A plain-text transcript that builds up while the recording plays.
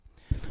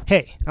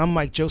Hey, I'm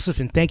Mike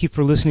Joseph, and thank you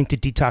for listening to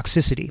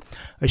Detoxicity,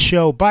 a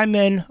show by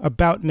men,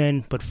 about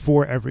men, but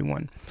for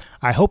everyone.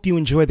 I hope you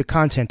enjoy the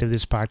content of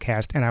this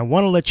podcast, and I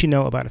want to let you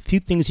know about a few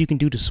things you can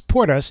do to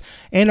support us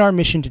and our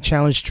mission to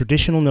challenge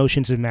traditional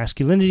notions of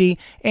masculinity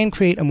and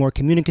create a more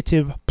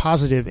communicative,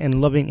 positive,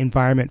 and loving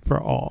environment for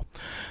all.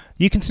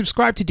 You can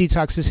subscribe to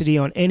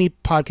Detoxicity on any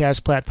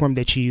podcast platform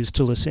that you use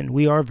to listen.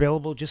 We are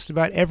available just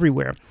about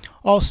everywhere.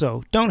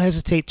 Also, don't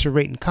hesitate to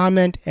rate and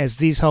comment, as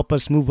these help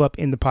us move up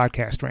in the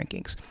podcast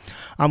rankings.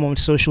 I'm on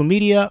social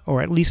media,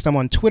 or at least I'm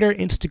on Twitter,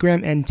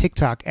 Instagram, and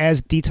TikTok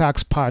as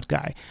Detox Pod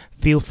Guy.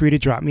 Feel free to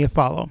drop me a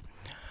follow.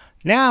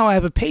 Now I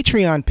have a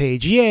Patreon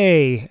page,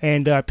 yay!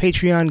 And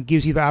Patreon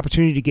gives you the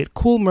opportunity to get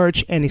cool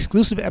merch and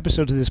exclusive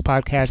episodes of this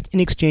podcast in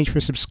exchange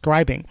for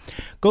subscribing.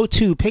 Go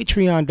to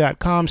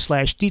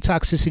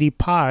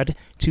patreon.com/detoxicitypod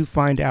to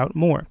find out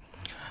more.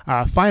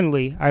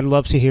 Finally, I'd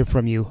love to hear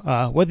from you.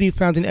 Whether you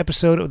found an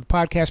episode of the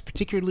podcast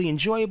particularly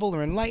enjoyable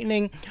or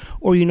enlightening,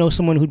 or you know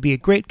someone who'd be a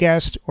great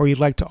guest, or you'd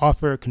like to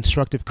offer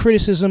constructive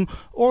criticism,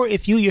 or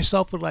if you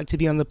yourself would like to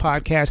be on the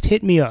podcast,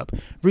 hit me up.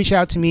 Reach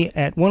out to me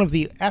at one of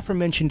the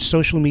aforementioned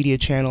social media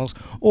channels,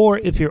 or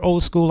if you're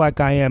old school like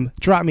I am,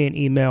 drop me an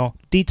email,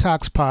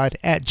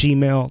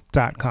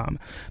 detoxpod@gmail.com.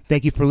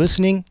 Thank you for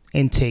listening,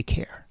 and take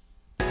care.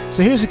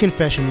 So here's a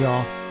confession,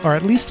 y'all, or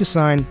at least a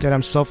sign that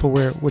I'm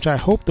self-aware, which I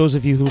hope those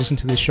of you who listen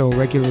to this show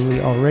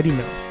regularly already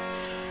know.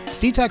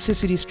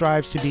 Detoxicity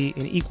strives to be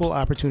an equal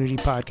opportunity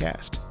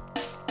podcast.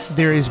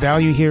 There is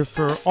value here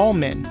for all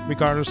men,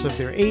 regardless of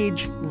their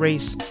age,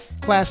 race,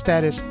 class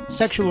status,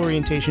 sexual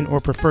orientation,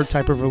 or preferred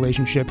type of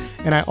relationship.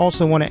 And I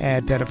also want to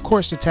add that, of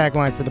course, the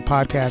tagline for the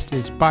podcast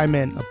is by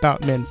men,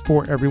 about men,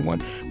 for everyone,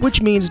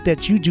 which means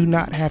that you do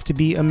not have to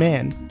be a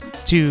man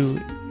to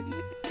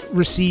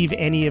receive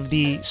any of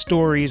the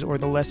stories or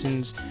the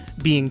lessons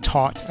being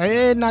taught.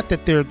 Not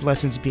that they're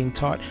lessons being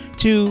taught.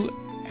 To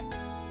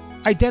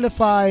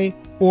identify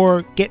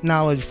or get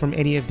knowledge from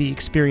any of the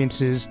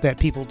experiences that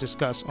people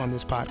discuss on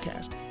this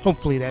podcast.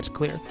 Hopefully that's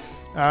clear.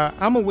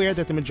 I'm aware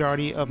that the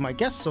majority of my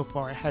guests so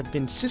far have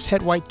been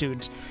cishet white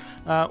dudes,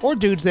 or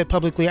dudes that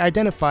publicly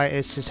identify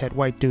as cishet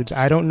white dudes.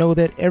 I don't know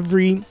that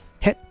every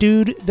het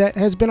dude that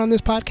has been on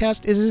this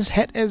podcast is as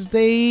het as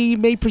they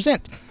may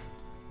present.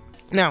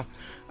 Now,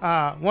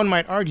 one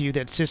might argue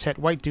that cishet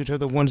white dudes are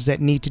the ones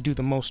that need to do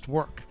the most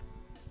work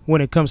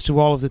when it comes to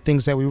all of the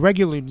things that we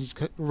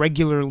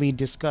regularly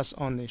discuss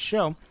on this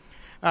show.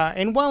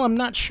 And while I'm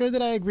not sure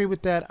that I agree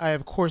with that, I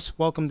of course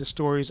welcome the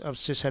stories of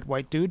cishet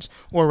white dudes,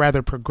 or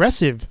rather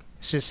progressive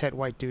cishet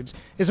white dudes,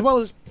 as well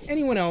as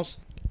anyone else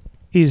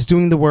is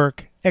doing the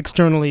work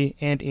externally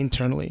and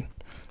internally.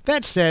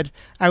 That said,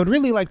 I would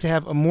really like to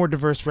have a more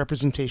diverse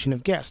representation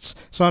of guests,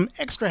 so I'm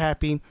extra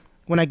happy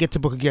when I get to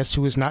book a guest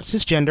who is not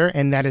cisgender,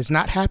 and that has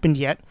not happened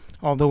yet,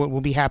 although it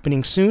will be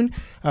happening soon,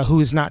 who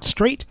is not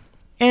straight,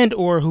 and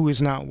or who is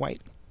not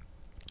white.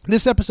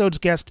 This episode's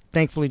guest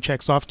thankfully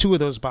checks off two of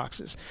those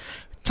boxes.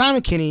 Ty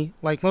McKinney,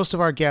 like most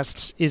of our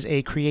guests, is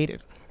a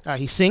creative.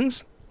 He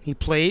sings, he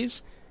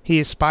plays, he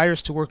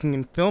aspires to working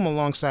in film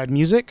alongside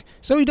music,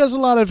 so he does a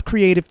lot of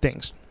creative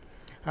things.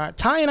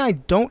 Ty and I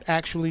don't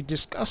actually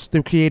discuss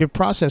the creative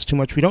process too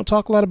much. We don't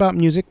talk a lot about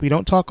music. We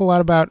don't talk a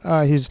lot about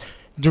his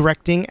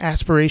directing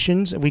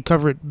aspirations. We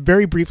cover it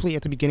very briefly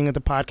at the beginning of the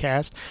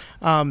podcast.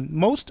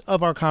 Most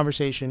of our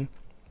conversation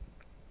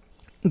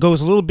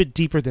goes a little bit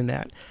deeper than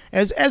that,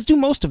 as do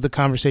most of the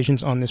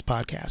conversations on this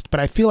podcast.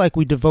 But I feel like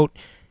we devote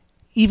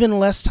even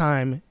less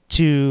time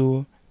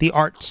to the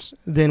arts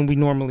than we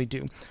normally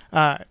do.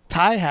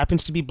 Ty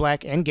happens to be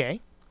black and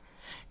gay,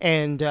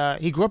 and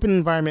he grew up in an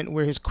environment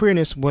where his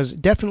queerness was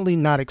definitely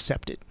not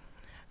accepted.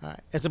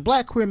 As a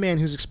black queer man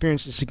whose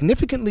experience is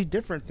significantly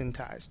different than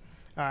Ty's,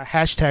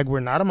 hashtag we're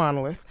not a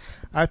monolith,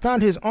 I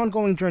found his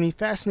ongoing journey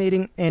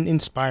fascinating and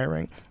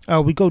inspiring.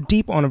 We go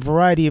deep on a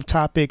variety of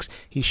topics.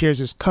 He shares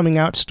his coming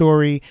out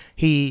story.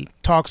 He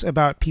talks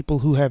about people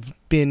who have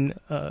been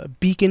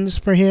beacons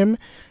for him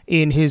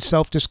in his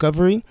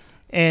self-discovery.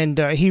 And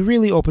he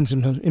really opens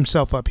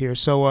himself up here.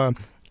 So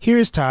here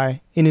is Ty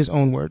in his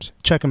own words.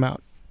 Check him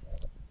out.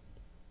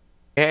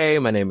 Hey,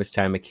 my name is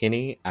Ty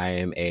McKinney. I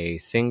am a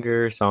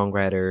singer,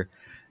 songwriter,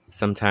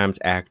 sometimes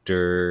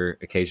actor,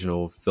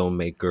 occasional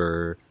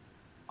filmmaker,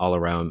 all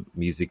around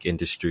music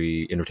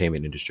industry,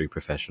 entertainment industry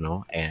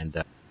professional.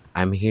 And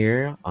I'm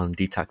here on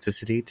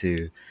Detoxicity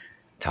to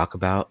talk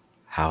about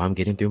how I'm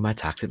getting through my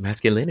toxic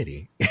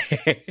masculinity.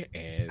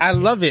 I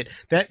love it.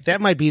 That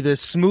might be the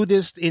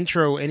smoothest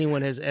intro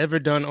anyone has ever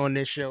done on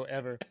this show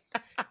ever.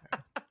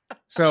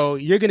 So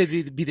you're going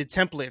to be the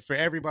template for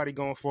everybody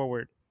going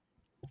forward.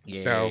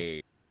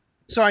 Yay.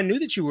 So I knew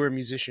that you were a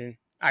musician.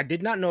 I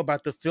did not know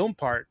about the film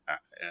part.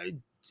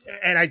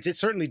 And I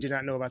certainly did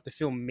not know about the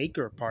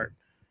filmmaker part.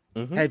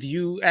 Mm-hmm. Have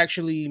you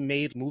actually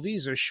made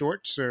movies or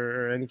shorts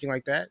or anything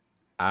like that?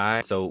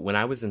 So when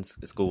I was in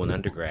school in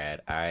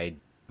undergrad,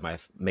 my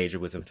major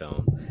was in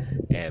film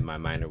and my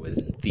minor was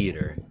in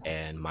theater.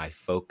 And my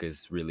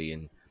focus really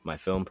in my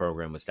film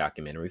program was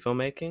documentary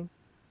filmmaking.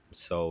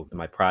 So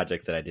my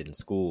projects that I did in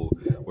school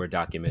were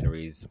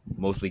documentaries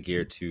mostly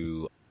geared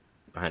to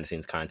behind the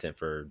scenes content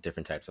for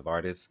different types of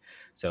artists.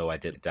 So I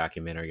did a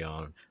documentary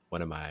on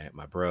one of my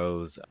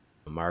bros,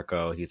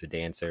 Marco. He's a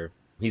dancer.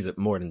 He's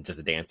more than just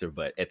a dancer,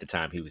 but at the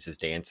time he was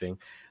just dancing.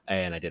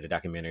 And I did a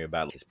documentary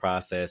about his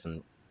process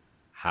and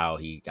how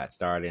he got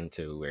started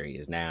into where he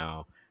is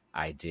now.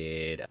 I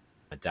did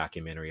a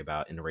documentary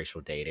about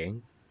interracial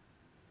dating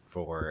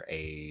for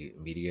a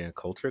media and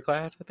culture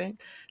class, I think.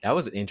 That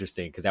was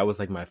interesting because that was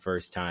like my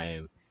first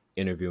time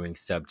interviewing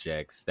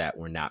subjects that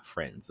were not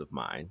friends of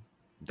mine.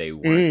 They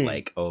weren't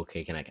like,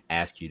 okay, can I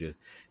ask you to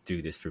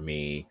do this for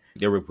me?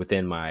 They were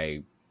within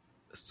my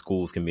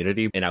school's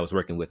community, and I was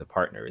working with a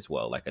partner as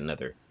well, like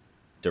another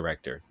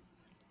director.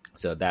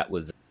 So that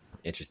was an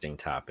interesting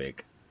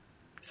topic,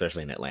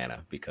 especially in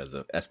Atlanta, because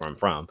that's where I'm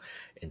from.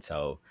 And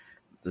so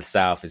the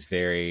South is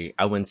very,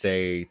 I wouldn't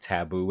say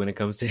taboo when it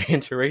comes to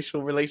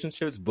interracial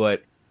relationships,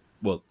 but,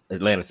 well,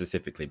 Atlanta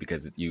specifically,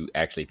 because you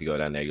actually, if you go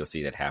down there, you'll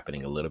see that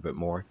happening a little bit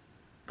more.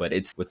 But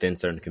it's within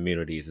certain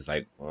communities, it's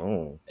like,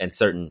 oh, and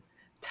certain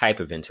type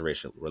of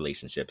interracial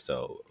relationships.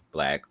 So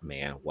black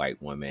man,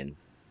 white woman,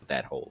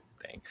 that whole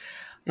thing.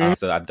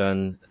 So I've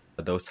done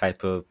those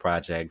type of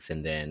projects,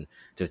 and then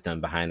just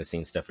done behind the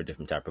scenes stuff for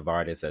different type of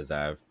artists as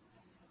I've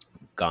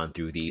gone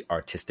through the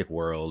artistic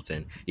worlds,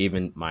 and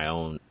even my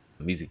own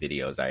music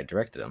videos, I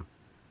directed them.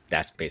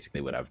 That's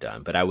basically what I've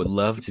done. But I would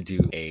love to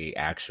do a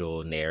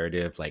actual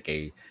narrative, like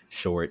a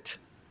short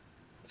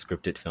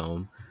scripted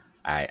film.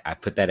 I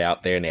put that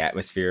out there in the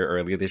atmosphere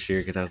earlier this year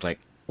because I was like,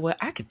 well,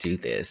 I could do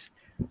this.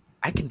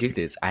 I can do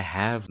this. I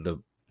have the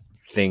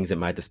things at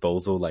my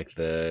disposal, like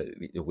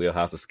the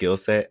wheelhouse of skill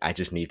set. I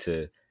just need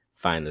to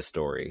find the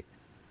story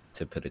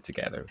to put it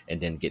together,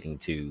 and then getting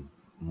to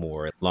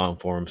more long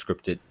form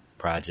scripted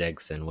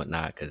projects and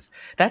whatnot, because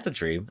that's a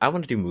dream. I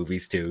want to do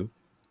movies too.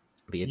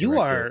 Be a director,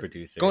 You are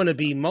producer, going to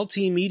be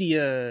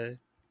multimedia.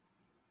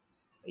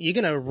 You're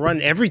going to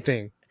run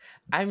everything.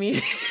 I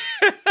mean,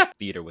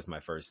 theater was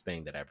my first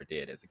thing that I ever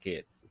did as a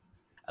kid.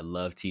 I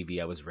love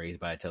TV. I was raised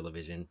by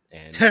television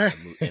and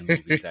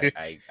movies.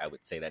 I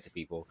would say that to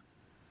people.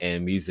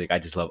 And music, I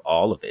just love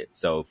all of it.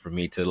 So for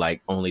me to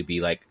like only be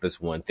like this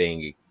one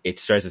thing, it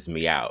stresses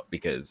me out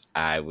because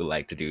I would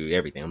like to do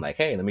everything. I'm like,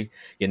 hey, let me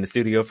get in the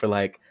studio for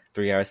like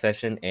 3-hour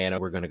session, and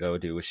we're going to go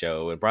do a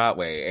show in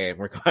Broadway, and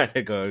we're going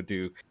to go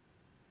do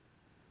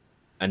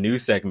a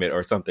news segment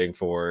or something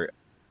for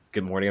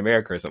Good Morning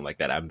America or something like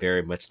that. I'm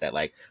very much that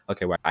like,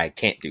 okay, well, I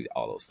can't do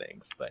all those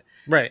things, but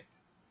right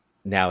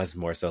now it's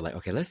more so like,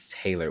 okay, let's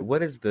tailor.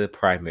 What is the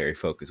primary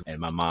focus? And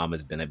my mom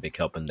has been a big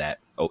help in that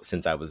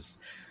since I was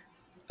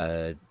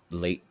a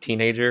late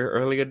teenager,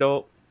 early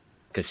adult,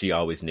 because she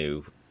always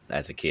knew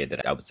as a kid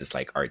that I was just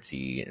like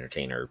artsy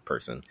entertainer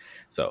person.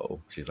 So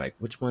she's like,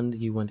 which one do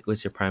you want?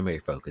 What's your primary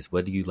focus?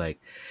 What do you like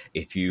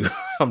if you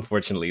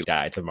unfortunately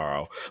die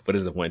tomorrow? What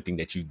is the one thing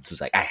that you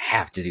just like, I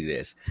have to do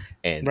this?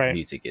 And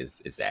music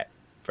is that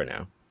for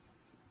now.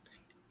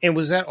 And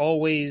was that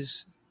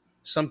always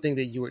something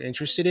that you were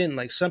interested in?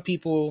 Like some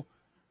people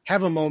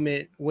have a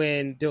moment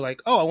when they're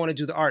like, oh, I want to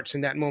do the arts.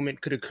 And that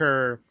moment could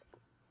occur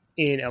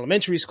in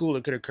elementary school.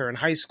 It could occur in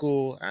high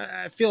school.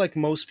 I feel like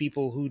most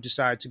people who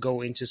decide to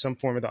go into some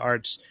form of the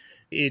arts,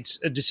 it's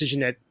a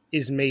decision that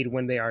is made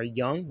when they are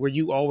young. Were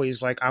you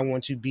always like, I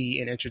want to be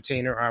an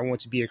entertainer, or I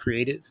want to be a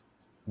creative?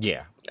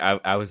 Yeah,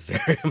 I was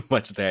very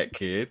much that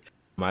kid.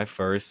 My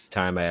first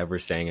time I ever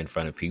sang in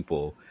front of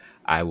people,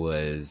 I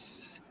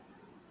was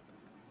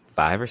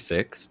 5 or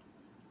 6.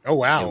 Oh,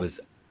 wow. It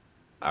was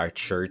our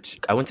church.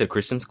 I went to a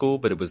Christian school,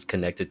 but it was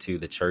connected to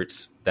the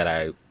church that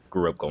I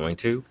grew up going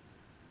to.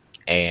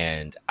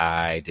 And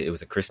it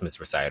was a Christmas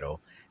recital,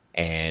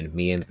 and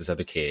me and this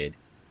other kid,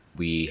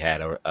 we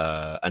had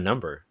a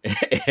number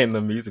in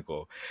the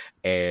musical.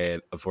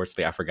 And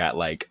unfortunately, I forgot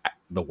like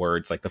the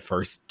words, like the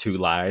first 2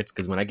 lines,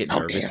 because when I get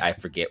nervous, I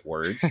forget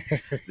words.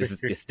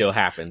 It still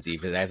happens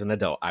even as an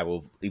adult. I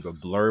will either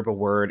blurb a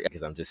word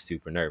because I'm just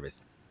super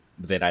nervous.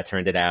 But then I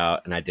turned it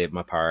out and I did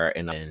my part,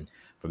 and then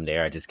from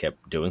there I just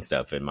kept doing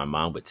stuff. And my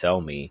mom would tell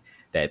me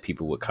that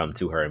people would come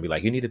to her and be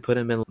like, you need to put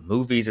him in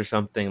movies or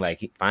something,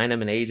 like find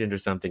him an agent or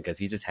something, because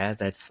he just has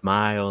that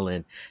smile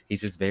and he's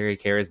just very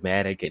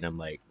charismatic. And I'm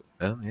like,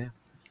 well, yeah,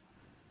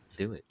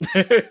 do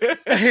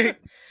it.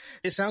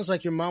 It sounds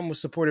like your mom was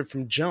supportive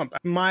from jump.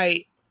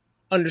 My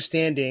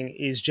understanding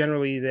is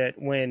generally that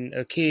when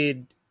a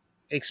kid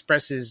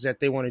expresses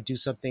that they want to do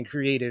something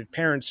creative,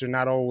 parents are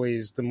not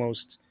always the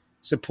most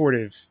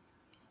supportive.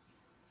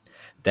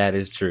 That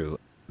is true.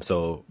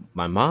 So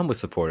my mom was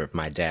supportive.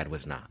 My dad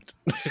was not.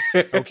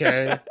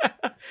 Okay.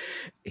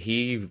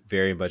 He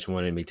very much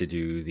wanted me to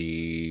do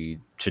the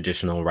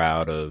traditional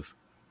route of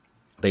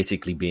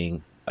basically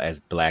being as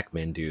black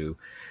men do.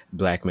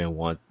 Black men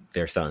want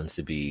their sons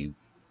to be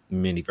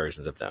many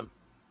versions of them.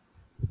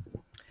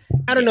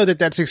 I don't know that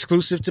that's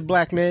exclusive to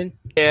black men.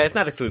 Yeah, it's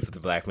not exclusive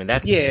to black men.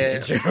 That's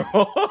in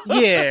general.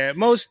 Yeah,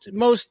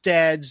 most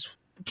dads,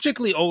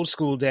 particularly old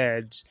school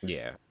dads.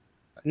 Yeah.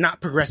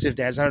 Not progressive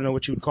dads, I don't know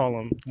what you would call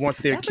them, want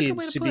their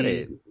kids to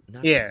be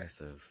not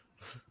progressive.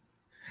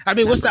 I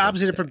mean, what's the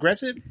opposite of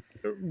progressive?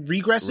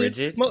 Regressive?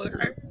 Rigid?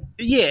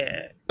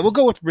 Yeah, we'll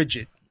go with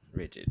rigid.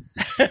 rigid.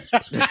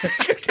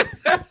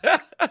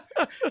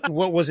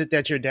 What was it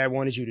that your dad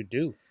wanted you to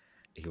do?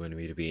 He wanted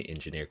me to be an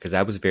engineer because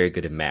I was very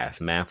good at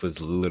math. Math was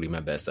literally my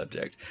best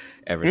subject.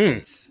 Ever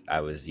since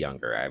I was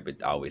younger, I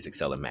would always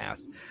excel in math.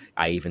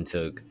 I even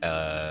took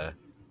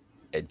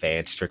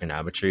advanced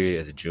trigonometry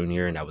as a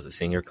junior, and that was a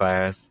senior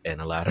class.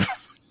 And a lot of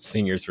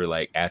seniors were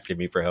like asking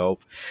me for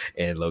help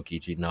and low-key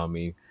cheating on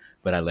me.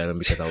 But I let them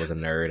because I was a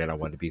nerd and I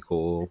wanted to be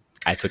cool.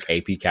 I took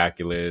AP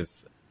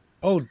calculus.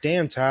 Oh,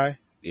 damn, Ty.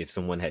 If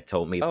someone had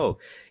told me, oh,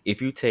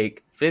 if you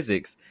take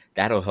physics,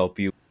 that'll help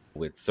you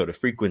with sort of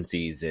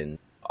frequencies and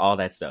all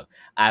that stuff,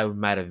 I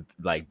might have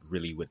like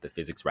really with the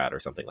physics route or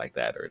something like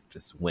that, or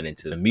just went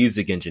into the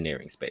music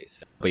engineering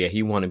space. But yeah,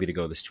 he wanted me to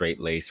go the straight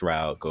lace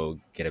route, go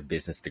get a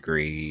business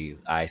degree.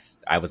 I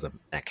was an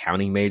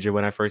accounting major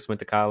when I first went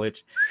to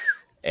college.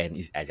 And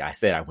as I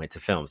said, I went to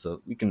film.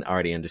 So we can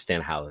already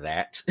understand how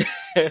that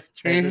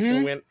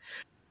transition went.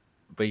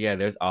 But yeah,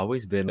 there's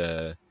always been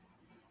a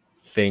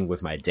thing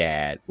with my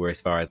dad where as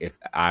far as if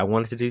I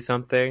wanted to do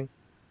something,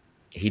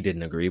 he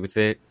didn't agree with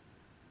it.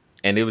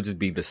 And it would just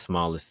be the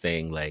smallest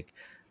thing, like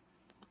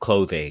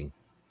clothing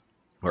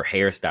or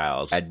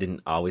hairstyles. I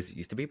didn't always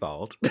used to be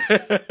bald.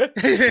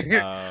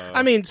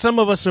 I mean, some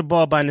of us are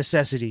bald by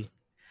necessity.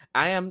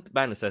 I am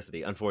by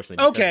necessity,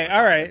 unfortunately. Okay,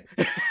 all right.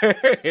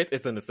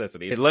 It's a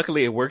necessity.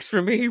 Luckily, it works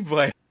for me,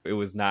 but it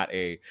was not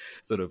a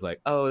sort of like,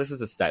 oh, this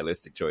is a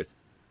stylistic choice.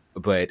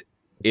 But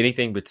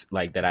anything but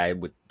like that I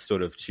would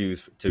sort of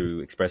choose to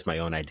express my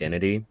own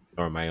identity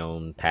or my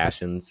own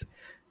passions,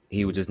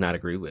 he would just not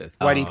agree with.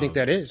 Why do you think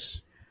that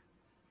is?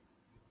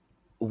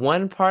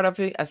 One part of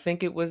it, I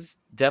think it was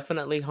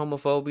definitely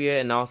homophobia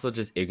and also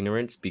just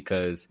ignorance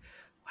because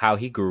how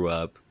he grew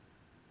up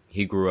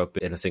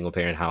in a single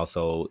parent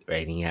household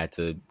and he had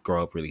to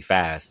grow up really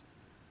fast.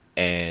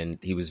 And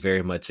he was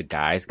very much a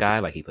guy's guy.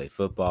 Like he played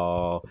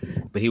football,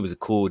 but he was a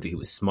cool dude. He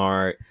was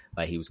smart.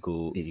 Like he was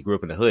cool. He grew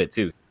up in the hood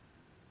too.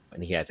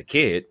 And he has a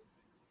kid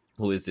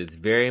who is this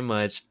very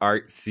much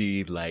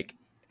artsy, like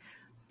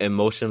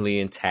emotionally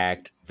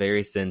intact,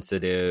 very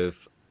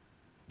sensitive,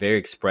 very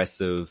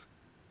expressive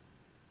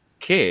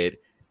kid.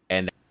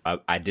 And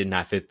I did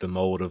not fit the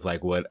mold of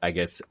like what I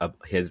guess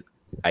his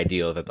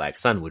ideal of a black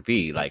son would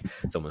be, like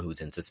someone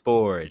who's into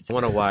sports. I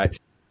want to watch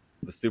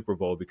the Super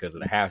Bowl because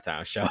of the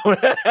halftime show,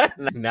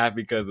 not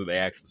because of the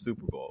actual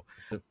Super Bowl.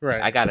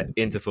 Right. I got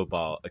into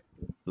football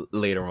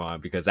later on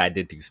because I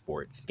did do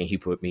sports, and he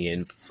put me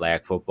in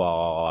flag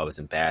football. I was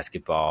in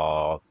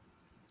basketball.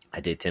 I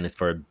did tennis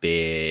for a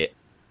bit.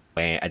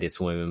 I did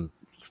swim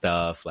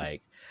stuff.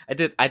 Like I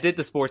did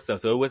the sports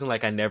stuff. So it wasn't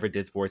like I never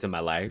did sports in my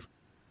life,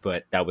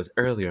 but that was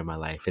earlier in my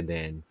life. And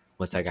then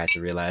once I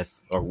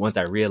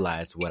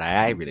realized what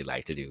I really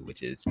like to do,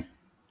 which is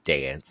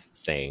dance,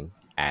 sing,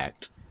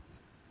 act,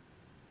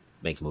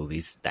 make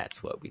movies,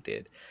 that's what we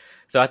did.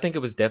 So I think it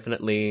was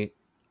definitely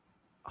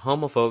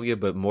homophobia,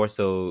 but more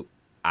so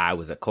I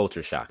was a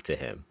culture shock to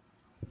him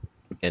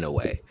in a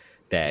way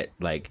that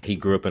like he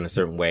grew up in a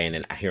certain way. And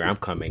then here I'm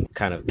coming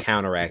kind of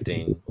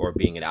counteracting or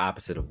being an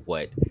opposite of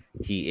what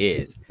he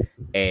is.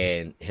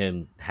 And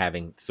him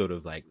having sort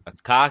of like a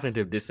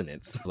cognitive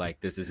dissonance,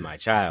 like this is my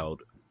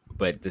child,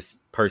 but this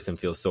person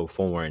feels so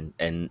foreign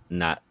and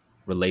not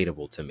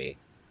relatable to me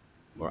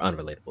or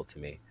unrelatable to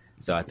me.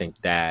 So I think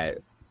that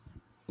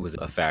was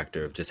a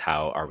factor of just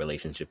how our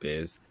relationship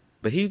is.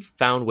 But he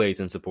found ways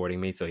in supporting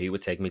me. So he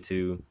would take me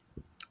to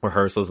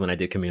rehearsals when I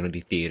did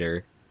community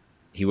theater.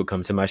 He would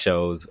come to my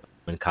shows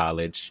in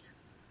college.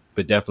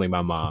 But definitely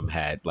my mom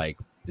had like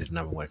this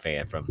number one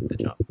fan from the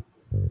jump.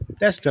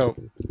 That's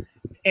dope.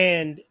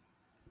 And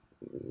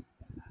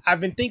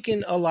I've been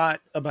thinking a lot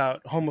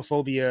about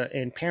homophobia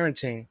and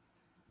parenting.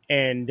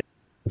 And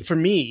for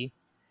me,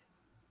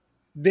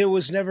 there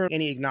was never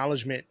any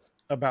acknowledgement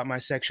about my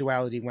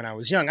sexuality when I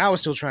was young. I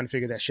was still trying to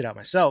figure that shit out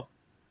myself.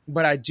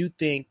 But I do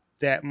think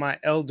that my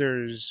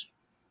elders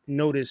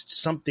noticed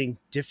something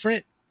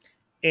different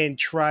and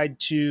tried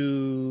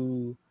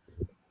to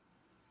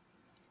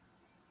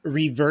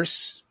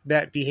reverse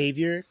that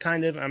behavior,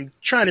 kind of. I'm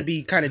trying to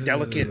be kind of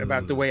delicate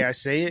about the way I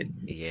say it.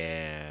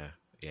 Yeah.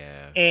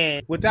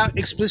 And without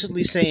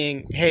explicitly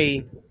saying,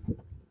 hey,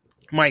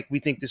 Mike, we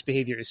think this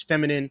behavior is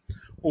feminine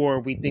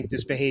or we think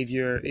this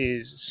behavior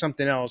is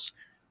something else,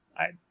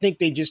 I think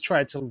they just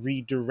tried to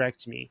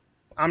redirect me.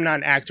 I'm not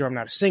an actor, I'm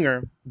not a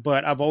singer,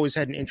 but I've always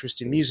had an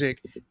interest in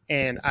music,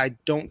 and I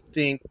don't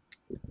think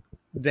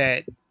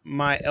that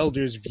my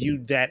elders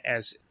viewed that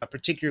as a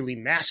particularly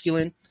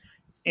masculine.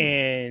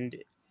 And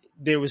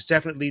there was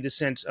definitely the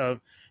sense of,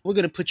 we're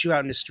going to put you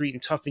out in the street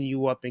and toughen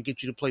you up and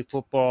get you to play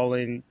football,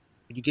 and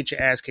you get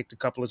your ass kicked a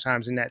couple of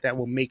times, and that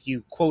will make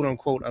you, quote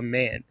unquote, a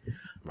man.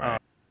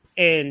 Right.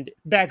 And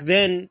back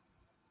then,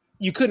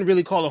 you couldn't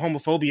really call it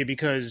homophobia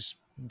because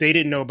they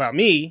didn't know about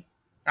me.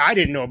 I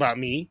didn't know about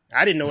me.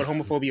 I didn't know what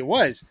homophobia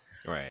was.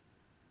 Right.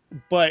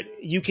 But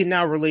you can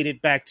now relate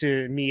it back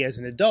to me as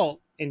an adult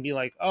and be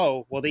like,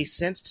 oh, well, they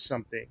sensed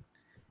something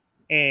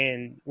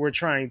and we're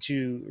trying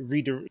to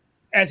redirect,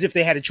 as if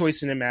they had a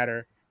choice in the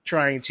matter,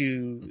 trying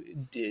to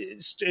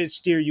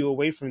steer you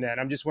away from that.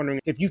 I'm just wondering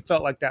if you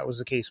felt like that was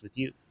the case with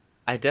you.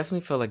 I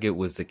definitely felt like it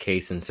was the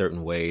case in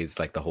certain ways,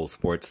 like the whole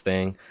sports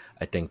thing.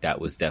 I think that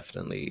was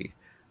definitely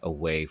a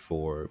way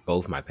for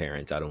both my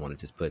parents. I don't want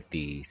to just put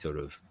the sort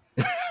of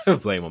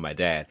blame on my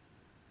dad.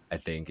 I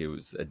think it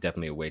was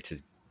definitely a way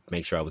to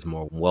make sure I was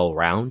more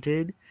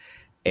well-rounded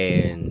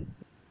and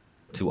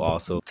to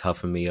also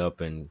toughen me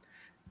up. And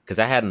because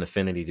I had an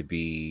affinity to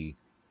be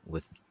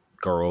with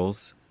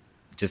girls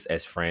just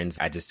as friends.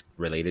 I just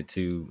related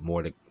to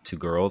more to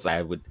girls.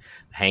 I would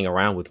hang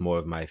around with more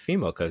of my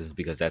female cousins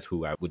because that's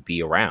who I would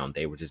be around.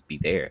 They would just be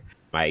there.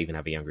 I even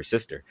have a younger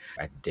sister.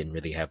 I didn't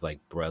really have like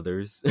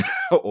brothers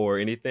or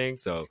anything.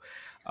 So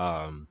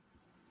I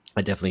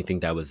definitely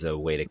think that was a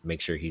way to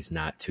make sure he's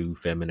not too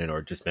feminine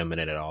or just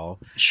feminine at all.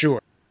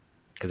 Sure.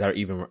 Because I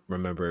even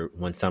remember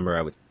one summer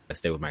I would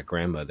stay with my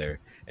grandmother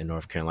in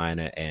North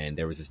Carolina, and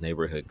there was this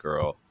neighborhood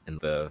girl in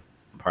the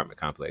apartment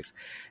complex,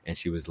 and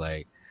she was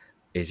like,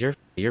 is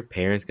your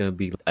parents going to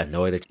be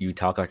annoyed that you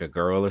talk like a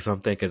girl or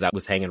something? Because I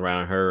was hanging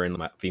around her and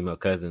my female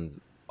cousins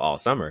all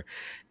summer.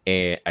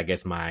 And I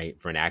guess my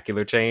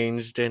vernacular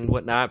changed and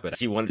whatnot, but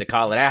she wanted to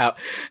call it out.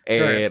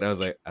 And right. I was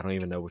like, I don't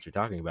even know what you're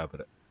talking about,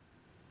 but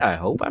I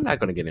hope I'm not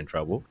going to get in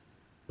trouble.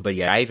 But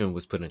yeah, I even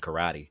was put in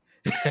karate.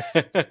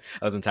 I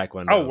was in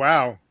Taekwondo. Oh,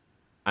 wow.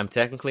 I'm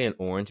technically an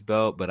orange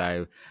belt, but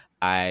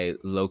I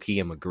low-key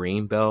am a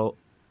green belt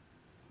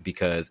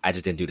because I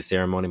just didn't do the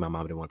ceremony. My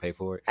mom didn't want to pay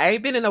for it. I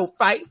ain't been in no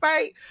fight,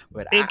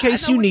 but in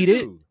case you need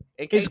it,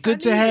 it's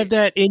good to have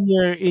that in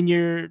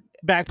your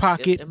back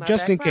pocket,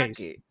 just in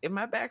case. In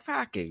my back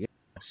pocket.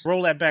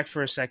 Roll that back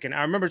for a second.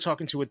 I remember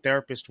talking to a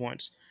therapist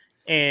once,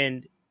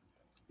 and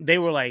they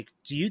were like,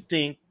 do you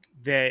think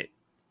that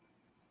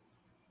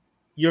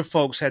your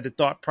folks had the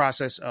thought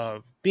process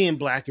of being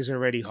black is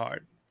already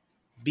hard?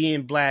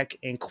 Being black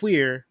and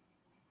queer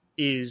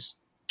is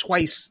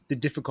twice the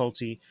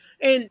difficulty.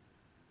 And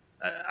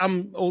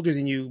I'm older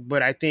than you,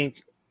 but I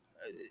think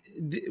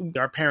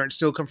our parents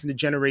still come from the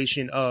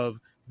generation of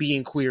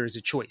being queer is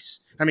a choice.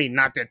 I mean,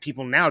 not that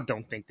people now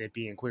don't think that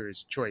being queer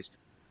is a choice,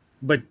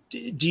 but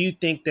do you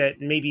think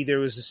that maybe there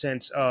was a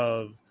sense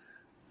of,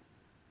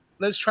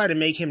 let's try to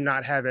make him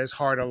not have as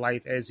hard a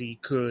life as he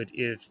could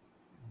if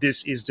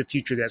this is the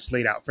future that's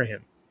laid out for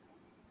him?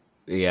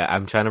 Yeah,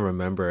 I'm trying to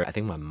remember. I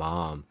think my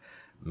mom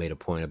made a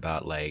point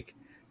about like,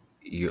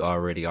 you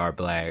already are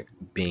black,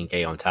 being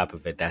gay on top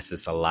of it, that's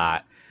just a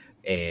lot.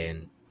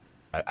 And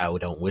I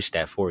don't wish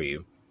that for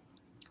you.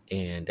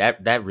 And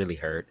that really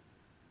hurt.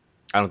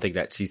 I don't think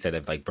that she said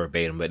it like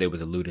verbatim, but it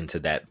was alluding to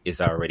that it's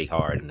already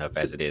hard enough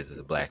as it is as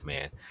a black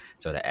man.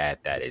 So to add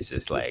that, it's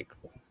just like,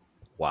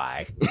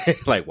 why?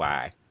 Like,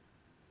 why?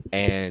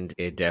 And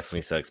it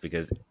definitely sucks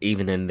because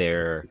even in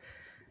their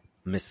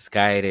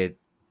misguided,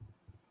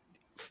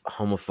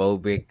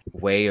 homophobic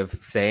way of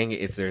saying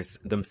it, there's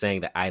them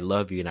saying that I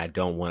love you and I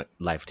don't want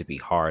life to be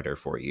harder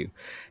for you.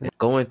 And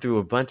going through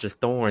a bunch of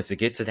thorns to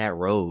get to that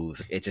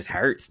rose, it just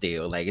hurts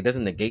still. Like, it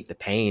doesn't negate the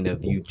pain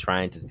of you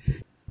trying to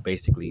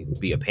basically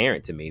be a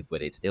parent to me,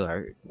 but it still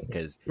hurt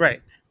because,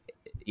 right?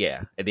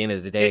 Yeah, at the end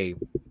of the day,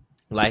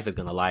 life is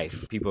gonna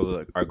life.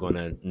 People are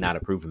gonna not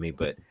approve of me,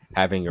 but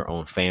having your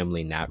own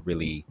family not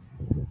really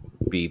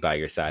be by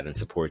your side and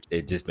support,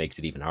 it just makes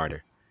it even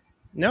harder.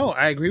 No,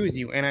 I agree with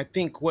you. And I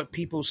think what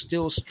people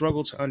still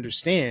struggle to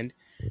understand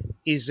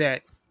is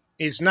that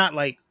it's not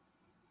like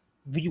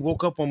we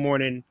woke up one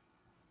morning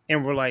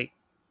and we're like,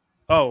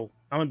 oh,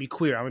 I'm going to be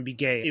queer, I'm going to be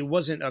gay. It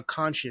wasn't a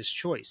conscious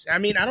choice. I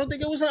mean, I don't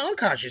think it was an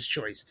unconscious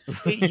choice.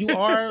 You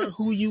are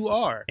who you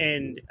are.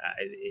 And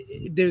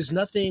there's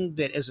nothing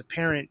that as a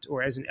parent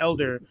or as an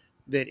elder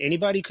that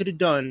anybody could have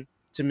done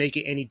to make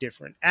it any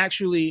different.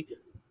 Actually,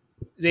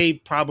 they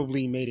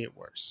probably made it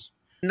worse.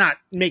 Not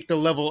make the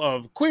level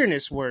of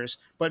queerness worse,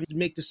 but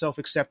make the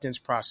self-acceptance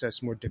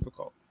process more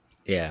difficult.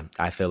 Yeah,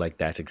 I feel like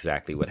that's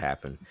exactly what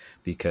happened.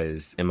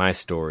 Because in my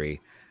story,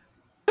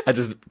 I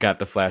just got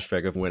the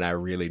flashback of when I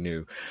really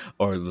knew,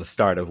 or the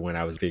start of when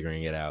I was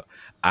figuring it out.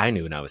 I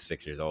knew when I was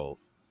 6 years old.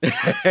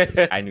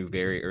 I knew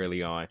very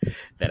early on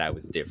that I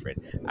was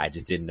different. I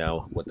just didn't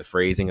know what the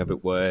phrasing of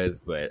it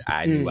was, but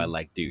I knew I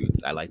liked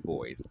dudes. I liked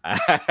boys. I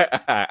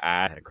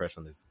had a crush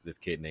on this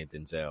kid named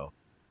Denzel.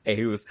 And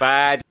he was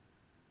 5.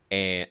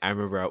 And I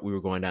remember we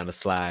were going down the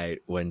slide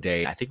one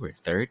day. I think we were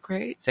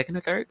second or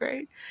third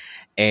grade.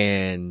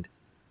 And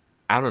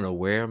I don't know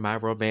where my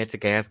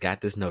romantic ass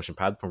got this notion,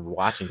 probably from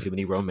watching too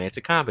many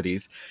romantic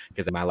comedies,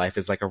 because my life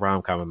is like a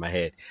rom-com in my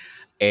head.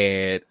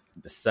 And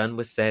the sun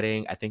was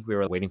setting. I think we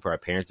were waiting for our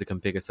parents to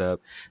come pick us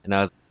up. And I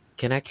was,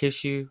 can I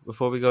kiss you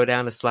before we go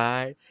down the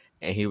slide?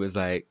 And he was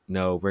like,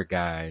 no, we're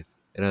guys.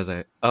 And I was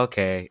like,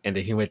 okay. And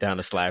then he went down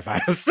the slide by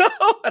himself.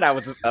 And I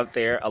was just up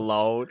there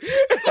alone.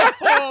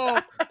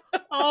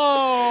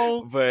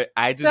 Oh, but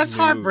I just that's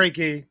knew,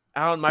 heartbreaking.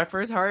 My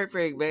first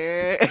heartbreak,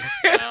 man.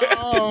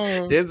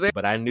 Oh.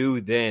 But I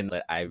knew then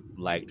that I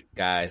liked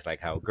guys like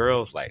how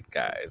girls liked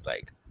guys.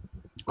 Like,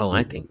 oh,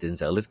 I think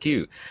Denzel is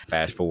cute.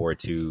 Fast forward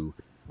to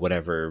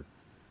whatever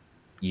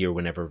year,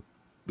 whenever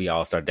we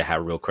all started to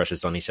have real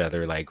crushes on each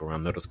other, like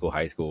around middle school,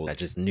 high school. I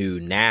just knew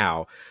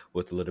now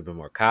with a little bit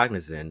more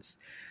cognizance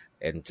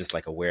and just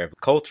like aware of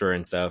culture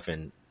and stuff,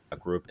 and a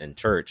group in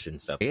church and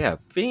stuff. Yeah,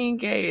 being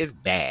gay is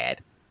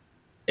bad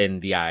in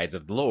the eyes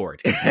of the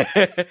Lord.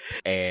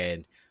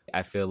 And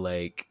I feel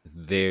like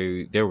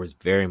there was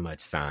very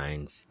much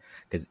signs,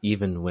 because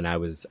even when I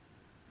was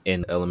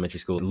in elementary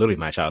school, literally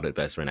my childhood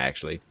best friend,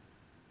 actually,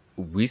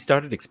 we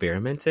started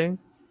experimenting.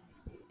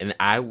 And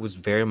I was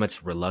very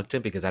much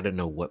reluctant because I didn't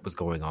know what was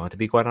going on, to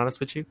be quite honest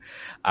with you.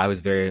 I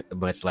was very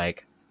much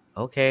like,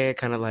 okay,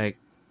 kind of like,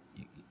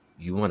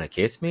 you want to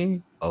kiss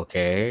me?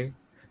 Okay,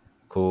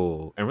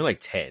 cool. And we're like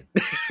 10.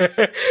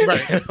 Right.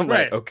 I'm right.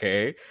 like,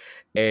 okay.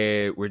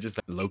 And we're just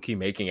like low-key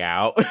making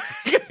out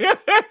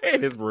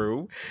in his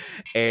room.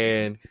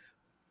 And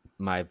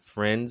my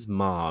friend's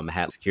mom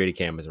had security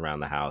cameras around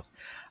the house.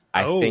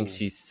 I think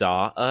she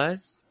saw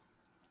us,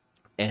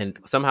 and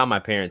somehow my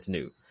parents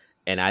knew.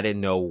 And I didn't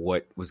know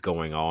what was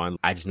going on.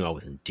 I just knew I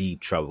was in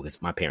deep trouble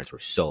because my parents were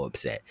so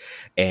upset.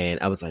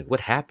 And I was like, what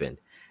happened?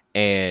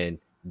 And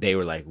they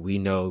were like, we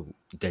know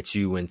that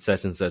you and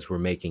such were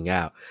making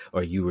out,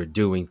 or you were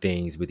doing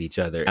things with each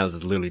other. I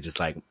was literally just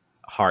like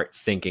heart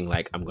sinking,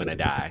 like I'm going to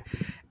die.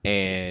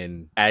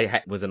 And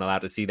I wasn't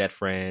allowed to see that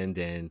friend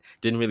and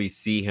didn't really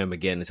see him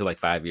again until like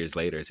 5 years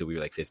later, until we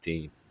were like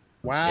 15.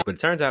 Wow. But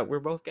it turns out we're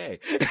both gay.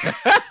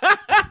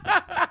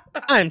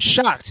 I'm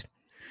shocked.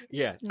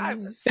 Yeah,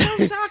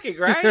 so shocking,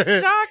 right?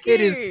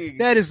 Shocking.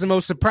 That is the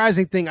most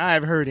surprising thing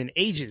I've heard in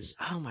ages.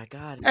 Oh my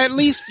God. At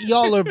least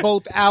y'all are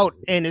both out,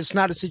 and it's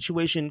not a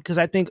situation, because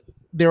I think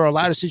there are a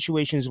lot of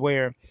situations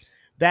where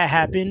that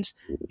happens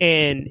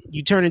and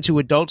you turn into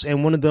adults,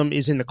 and one of them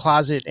is in the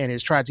closet and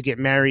has tried to get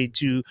married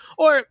to,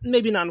 or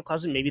maybe not in the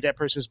closet, maybe that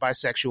person's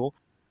bisexual,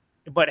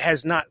 but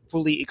has not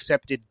fully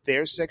accepted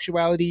their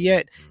sexuality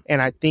yet.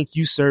 And I think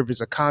you serve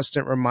as a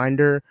constant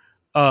reminder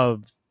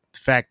of the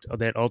fact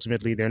that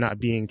ultimately they're not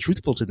being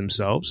truthful to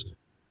themselves.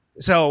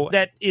 So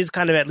that is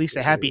kind of at least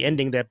a happy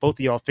ending, that both of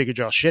y'all figured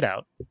y'all shit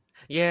out.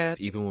 Yeah.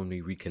 Even when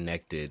we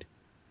reconnected,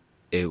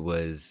 it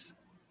was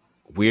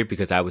weird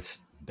because I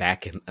was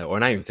back in, or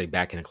not even say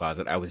back in the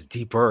closet, I was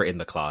deeper in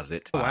the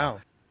closet.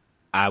 Wow.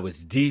 I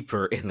was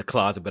deeper in the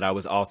closet, but I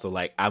was also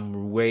like,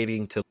 I'm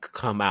waiting to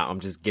come out. I'm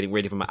just getting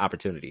ready for my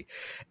opportunity.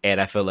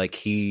 And I feel like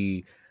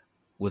he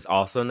was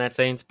also in that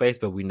same space,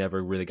 but we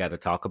never really got to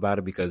talk about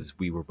it because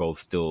we were both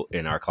still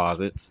in our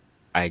closets.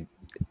 I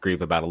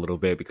grieve about it a little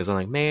bit because I'm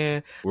like,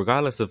 man,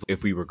 regardless of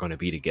if we were going to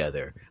be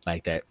together,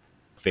 like that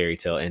fairy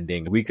tale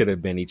ending, we could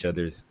have been each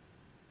other's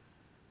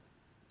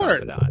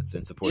confidants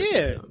and support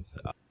systems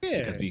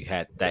because we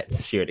had that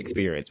shared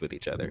experience with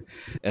each other.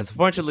 And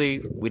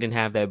unfortunately, we didn't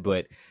have that,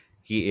 but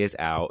he is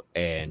out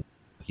and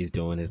he's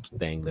doing his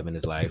thing, living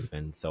his life,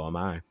 and so am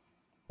I.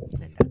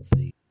 And that's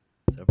the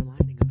silver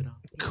lining of it all.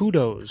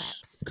 Kudos.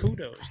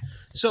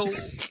 So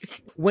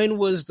when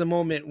was the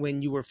moment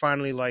when you were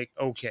finally like,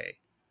 okay,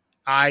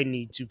 I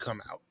need to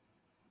come out?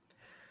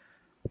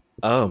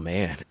 Oh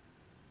man,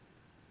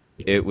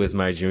 it was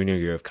my junior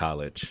year of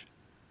college,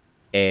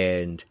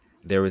 and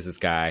there was this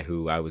guy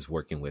who I was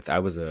working with. I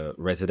was a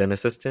resident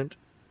assistant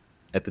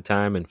at the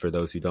time, and for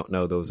those who don't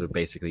know, those are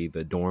basically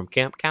the dorm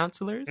camp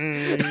counselors.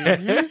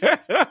 Mm-hmm.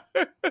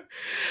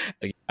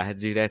 I had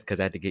to do that because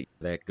I had to get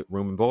that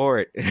room and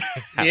board.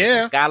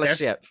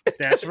 Scholarship.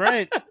 That's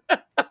right.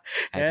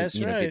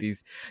 Get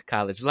these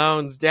college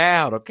loans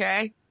down,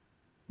 okay?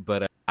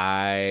 But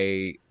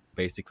I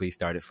basically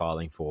started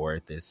falling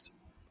for this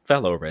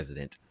fellow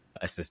resident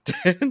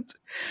assistant,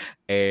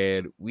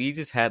 and we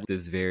just had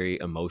this very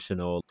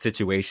emotional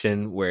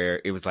situation where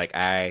it was like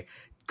I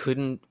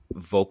couldn't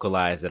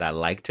vocalize that I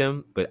liked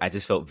him, but I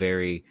just felt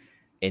very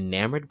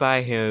enamored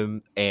by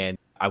him and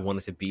I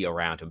wanted to be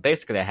around him.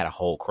 Basically, I had a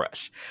whole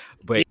crush,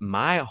 but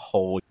my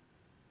whole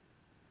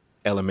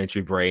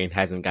elementary brain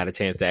hasn't got a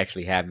chance to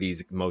actually have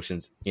these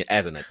emotions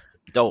as an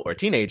adult or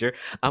teenager.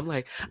 I'm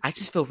like, I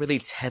just feel really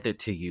tethered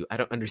to you. I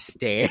don't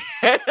understand.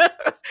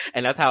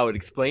 And that's how I would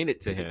explain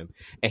it to him.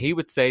 And he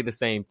would say the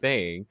same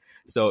thing.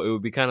 So it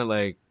would be kind of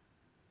like,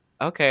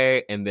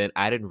 okay. And then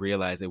I didn't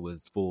realize it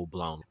was full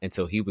blown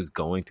until he was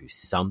going through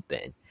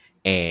something.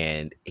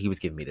 And he was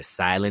giving me the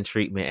silent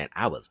treatment, and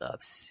I was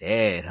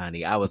upset,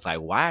 honey. I was like,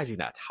 why is you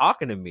not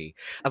talking to me?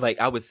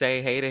 I would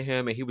say hey to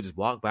him, and he would just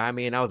walk by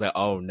me, and I was like,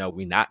 oh, no,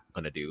 we're not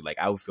going to do. Like,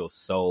 I would feel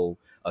so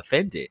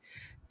offended.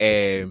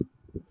 And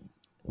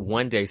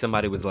one day,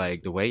 somebody was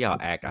like, the way y'all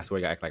act, I swear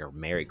y'all act like a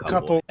married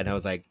couple. And I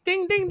was like,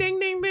 ding, ding, ding,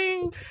 ding,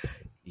 ding.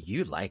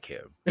 You like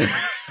him.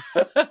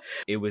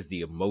 It was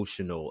the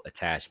emotional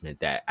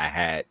attachment that I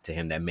had to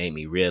him that made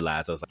me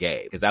realize I was like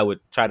gay. Because I would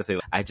try to say,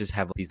 I just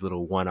have these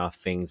little one-off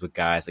things with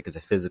guys. Like, it's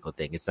a physical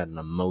thing. It's not an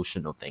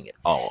emotional thing at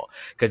all.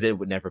 Because it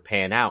would never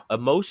pan out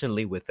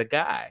emotionally with a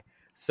guy.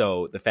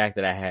 So the fact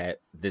that I had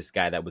this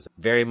guy that was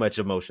very much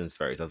emotions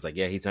first, I was like,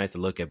 yeah, he's nice to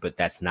look at, but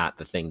that's not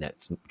the thing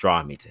that's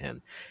drawing me to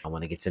him. I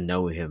want to get to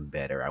know him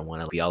better. I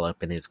want to be all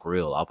up in his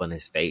grill, up on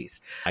his face.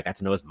 I got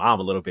to know his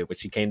mom a little bit when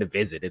she came to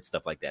visit and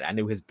stuff like that. I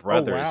knew his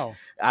brothers. Oh, wow.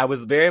 I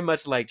was very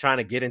much like trying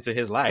to get into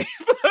his life.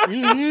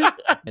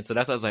 Mm-hmm. And so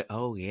that's why I was like,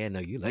 oh yeah, no,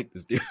 you like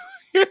this dude.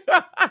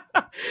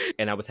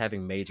 And I was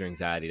having major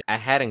anxiety. I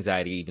had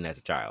anxiety even as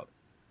a child,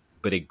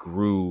 but it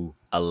grew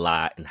a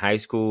lot in high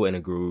school, and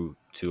it grew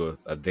to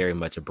a very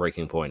much a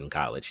breaking point in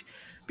college,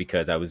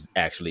 because I was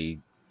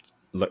actually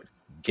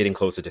getting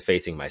closer to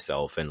facing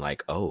myself and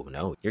like, oh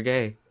no, you're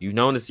gay. You've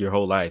known this your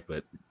whole life,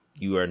 but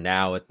you are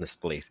now at this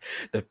place,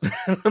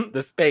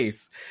 the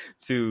space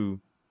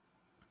to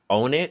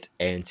own it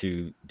and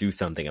to do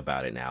something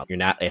about it now. You're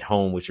not at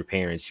home with your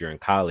parents, you're in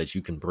college,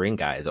 you can bring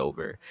guys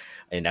over.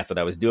 And that's what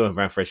I was doing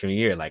my freshman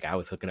year. Like, I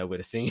was hooking up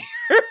with a senior.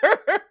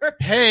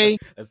 Hey,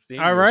 a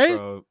senior all right.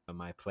 From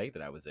my play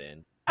that I was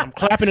in. I'm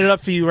clapping it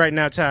up for you right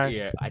now, Ty.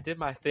 Yeah, I did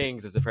my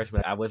things as a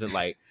freshman. I wasn't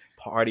like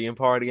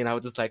partying. I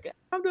was just like,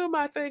 I'm doing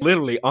my thing.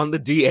 Literally on the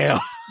DL.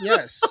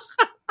 Yes.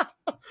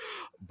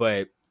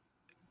 But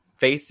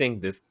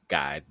facing this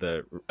guy,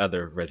 the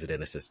other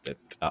resident assistant,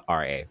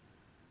 RA,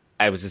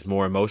 I was just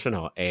more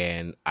emotional,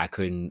 and I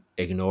couldn't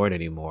ignore it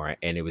anymore.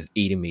 And it was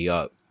eating me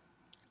up.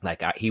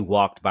 Like, he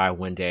walked by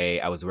one day,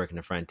 I was working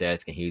the front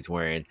desk, and he was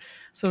wearing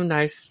some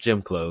nice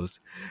gym clothes,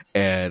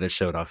 and it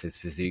showed off his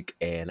physique.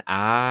 And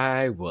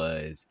I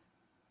was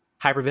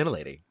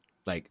hyperventilating,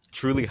 like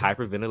truly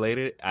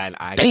hyperventilated, and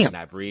I could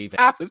not breathe.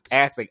 I was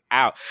passing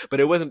out, but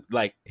it wasn't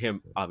like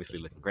him obviously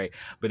looking great,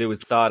 but it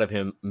was thought of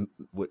him,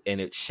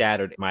 and it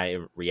shattered my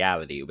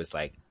reality. It was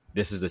like,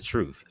 this is the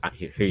truth.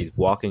 He's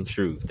walking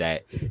truth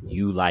that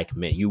you like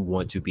men. You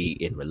want to be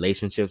in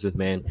relationships with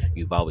men.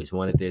 You've always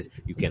wanted this.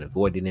 You can't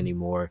avoid it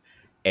anymore.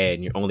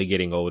 And you're only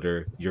getting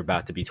older. You're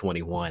about to be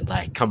 21.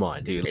 Like, come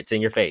on, dude. It's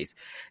in your face.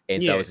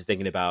 And so I was just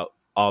thinking about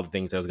all the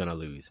things I was going to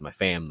lose. My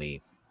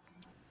family,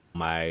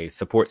 my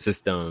support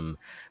system,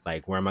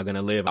 like, where am I going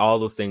to live? All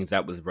those things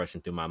that was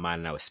rushing through my mind,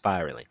 and I was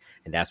spiraling.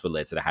 And that's what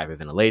led to the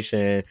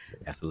hyperventilation.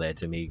 That's what led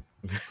to me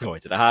going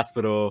to the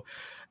hospital.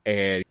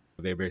 And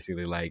they're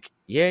basically like,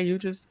 yeah, you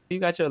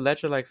got your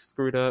electrolytes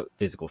screwed up.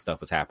 Physical stuff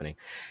was happening.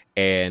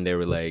 And they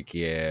were like,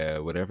 yeah,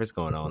 whatever's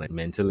going on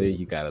mentally,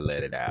 you got to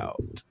let it out.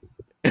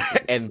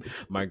 And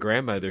my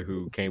grandmother,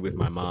 who came with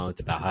my mom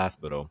to the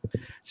hospital,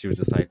 she was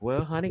just like,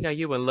 well, honey, are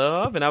you in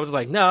love? And I was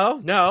like, no.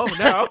 No,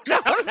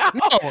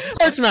 of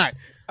course not.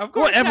 Of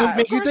course Whatever not. would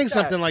make you think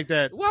something like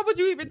that? Why would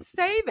you even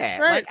say that?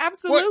 Right. Like,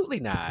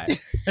 absolutely not.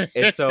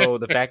 And so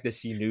the fact that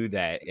she knew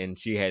that and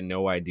she had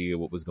no idea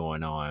what was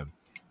going on,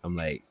 I'm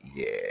like,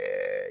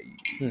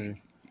 yeah,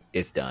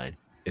 it's done.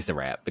 It's a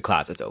wrap. The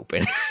closet's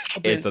open.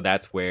 And so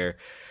that's where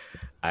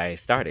I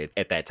started.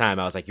 At that time,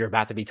 I was like, you're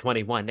about to be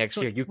 21 next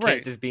year. You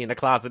can't just be in the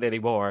closet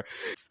anymore.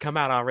 Just come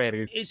out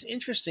already. It's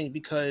interesting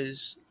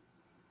because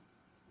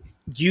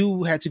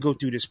you had to go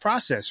through this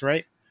process,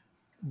 right?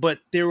 But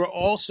there were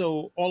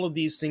also all of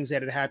these things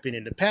that had happened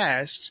in the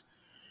past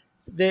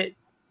that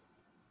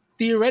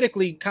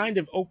theoretically kind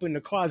of opened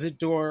the closet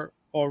door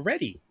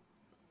already.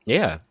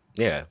 Yeah.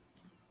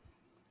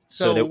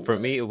 So for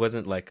me, it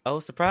wasn't like, oh,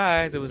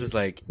 surprise. It was just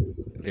like,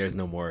 there's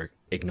no more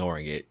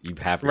ignoring it. You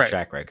have your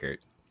track record.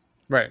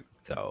 Right.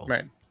 So.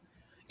 Right.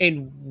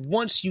 And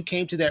once you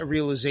came to that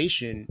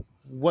realization,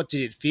 what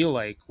did it feel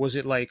like? Was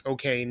it like,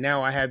 okay,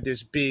 now I have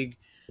this big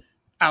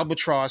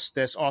albatross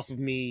that's off of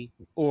me,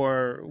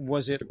 or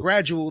was it a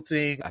gradual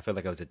thing? I feel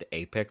like I was at the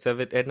apex of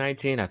it at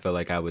 19. I feel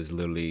like I was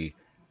literally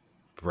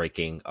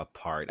breaking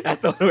apart.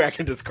 That's the only way I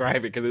can describe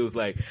it, because it was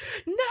like,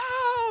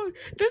 no,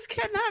 this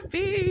cannot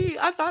be.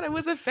 I thought it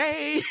was a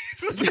phase.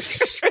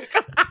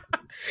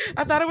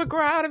 I thought I would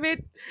grow out of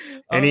it.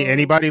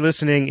 Anybody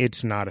listening,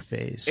 it's not a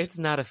phase. It's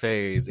not a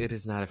phase. It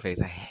is not a phase.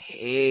 I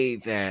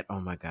hate that. Oh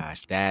my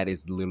gosh. That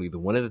is literally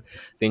one of the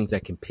things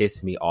that can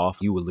piss me off.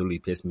 You will literally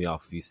piss me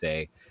off if you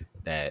say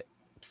that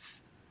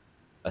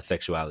a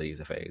sexuality is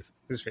a phase.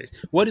 This phase.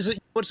 What is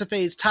it? What's a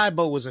phase?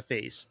 Tybo was a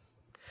phase.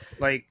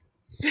 Like,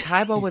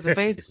 Tybo was a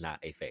phase. It's not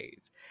a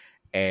phase.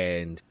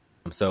 And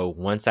so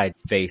once I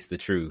faced the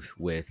truth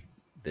with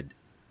the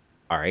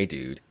RA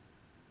dude,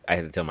 I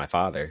had to tell my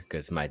father,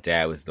 because my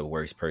dad was the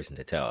worst person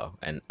to tell.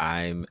 And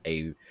I'm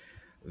a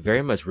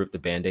very much rip the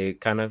Band-Aid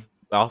kind of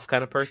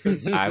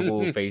person. I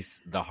will face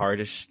the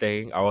hardest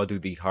thing. I will do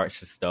the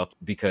harshest stuff,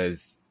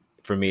 because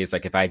for me, it's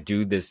like, if I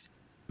do this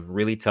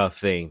really tough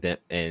thing,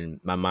 that and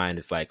my mind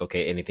is like,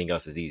 okay, anything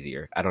else is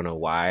easier. I don't know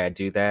why I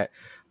do that,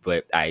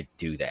 but I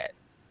do that.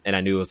 And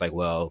I knew it was like,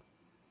 well,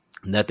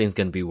 nothing's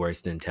going to be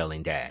worse than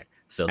telling dad.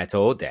 So I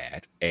told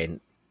dad, and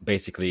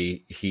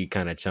basically he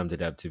kind of chummed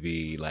it up to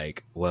be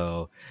like,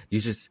 well, you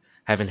just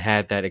haven't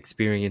had that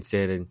experience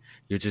yet, and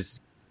you're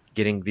just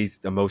getting these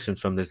emotions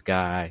from this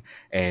guy.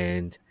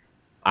 And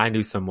I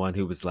knew someone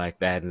who was like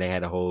that, and they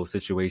had a whole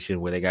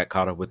situation where they got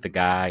caught up with the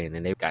guy, and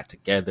then they got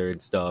together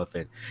and stuff,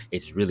 and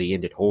it's really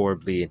ended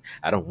horribly, and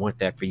I don't want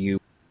that for you.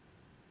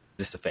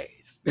 Just a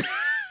phase.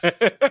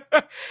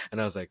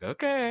 And I was like,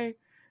 okay.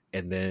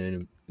 And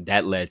then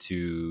that led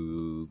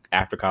to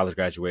after college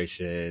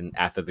graduation,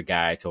 after the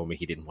guy told me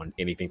he didn't want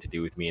anything to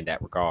do with me in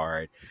that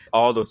regard,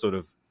 all those sort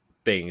of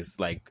things,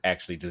 like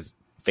actually just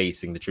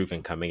facing the truth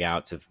and coming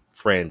out to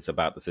friends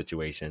about the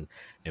situation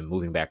and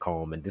moving back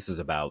home. And this was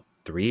about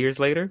 3 years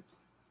later,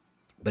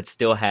 but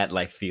still had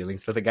like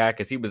feelings for the guy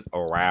because he was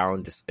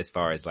around as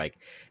far as like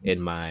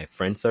in my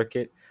friend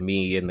circuit.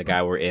 Me and the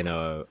guy were in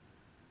a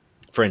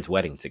friend's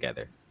wedding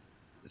together.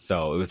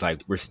 So it was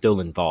like we're still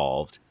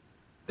involved.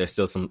 There's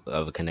still some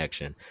of a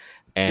connection.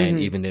 And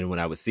even then when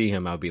I would see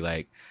him, I'd be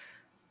like,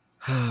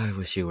 oh, I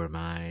wish you were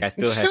mine. I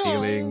still have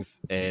feelings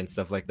and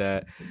stuff like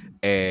that.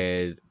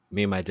 And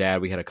me and my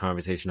dad, we had a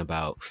conversation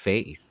about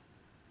faith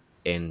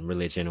and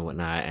religion and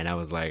whatnot. And I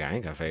was like, I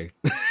ain't got faith.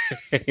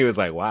 He was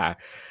like, why?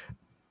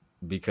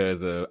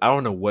 Because I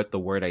don't know what the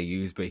word I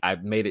used, but I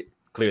made it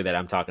clear that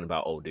I'm talking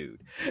about old dude.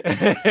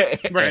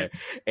 Right.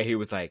 And he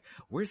was like,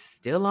 we're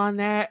still on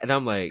that? And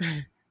I'm like,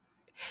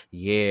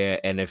 yeah.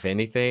 And if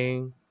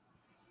anything,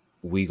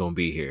 we gonna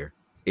be here.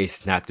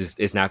 It's not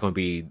gonna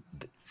be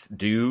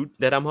dude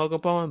that I'm hung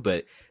up on,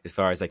 but as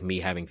far as like me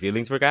having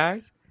feelings for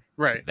guys,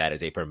 right, that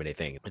is a permanent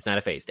thing. It's not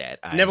a phase, Dad.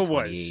 Never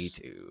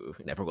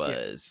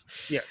was.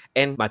 Yeah.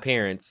 And my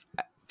parents,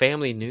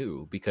 family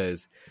knew,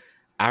 because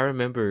I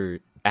remember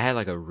I had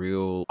like a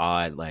real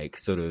odd like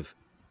sort of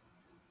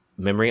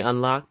memory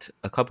unlocked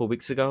a couple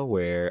weeks ago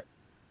where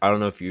I don't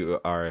know if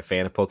you are a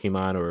fan of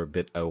Pokemon or a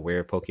bit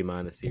aware of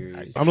Pokemon, the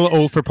series. I'm a little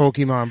old for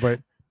Pokemon, but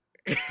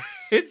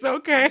it's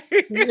okay.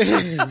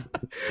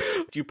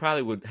 You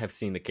probably would have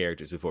seen the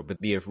characters before,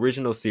 but the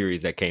original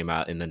series that came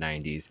out in the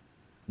 90s,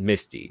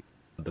 Misty,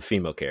 the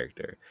female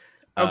character.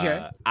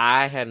 Okay.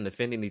 I had an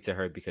affinity to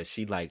her because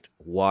she liked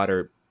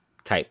water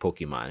type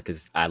Pokemon,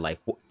 because I like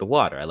the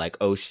water. I like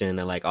ocean.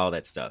 I like all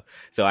that stuff.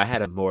 So I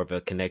had more of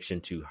a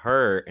connection to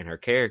her and her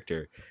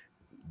character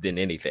than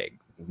anything.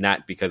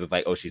 Not because of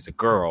like, oh, she's a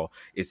girl.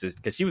 It's just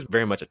because she was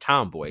very much a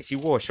tomboy. She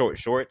wore short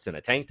shorts and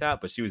a tank top,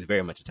 but she was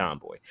very much a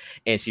tomboy.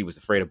 And she was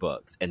afraid of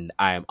bugs. And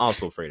I am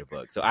also afraid of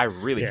bugs. So I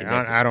really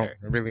connected I don't with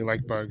her. really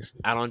like bugs.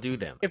 I don't do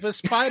them. If a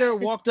spider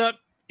walked up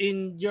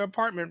in your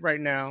apartment right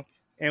now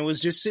and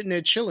was just sitting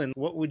there chilling,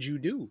 what would you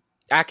do?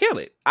 I kill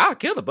it. I'll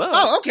kill the bug.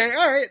 Oh, okay.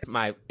 All right.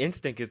 My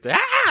instinct is to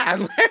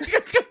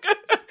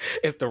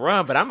it's to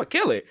run, but I'm gonna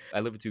kill it. I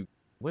live with two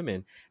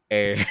women,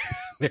 and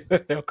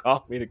they'll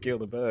call me to kill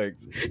the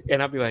bugs,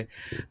 and I'll be like,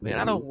 man,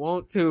 I don't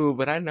want to,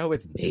 but I know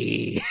it's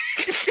me.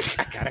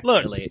 I gotta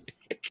kill it.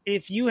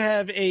 If you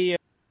have a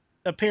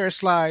pair of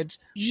slides,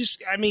 you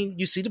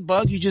see the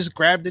bug, you just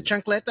grab the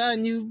chancleta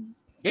and you.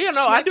 Yeah,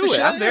 no, I do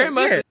it. I'm very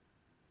much. Yeah.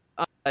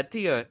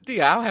 Tia,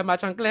 I'll have my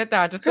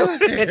chancleta just don't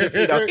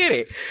get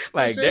it.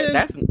 Like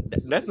that's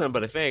nothing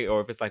but a thing.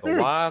 Or if it's like a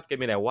wasp, give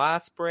me that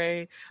wasp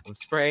spray. I'm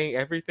spraying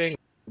everything.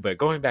 But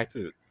going back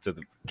to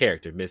the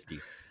character Misty,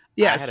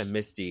 yes. I had a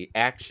Misty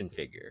action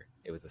figure.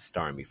 It was a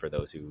Starmie for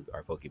those who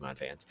are Pokemon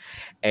fans,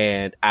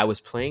 and I was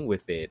playing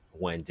with it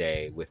one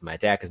day with my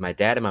dad, because my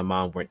dad and my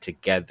mom weren't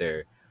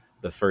together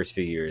the first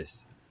few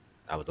years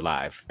I was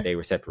alive. They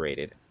were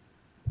separated,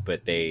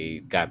 but they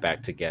got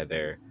back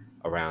together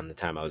around the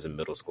time I was in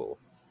middle school.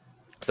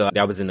 So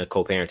I was in a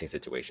co-parenting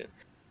situation.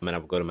 And I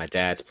would go to my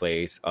dad's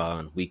place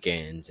on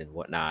weekends and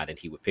whatnot, and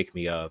he would pick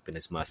me up in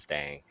his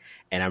Mustang.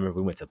 And I remember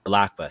we went to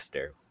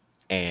Blockbuster,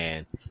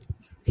 and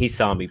he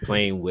saw me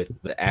playing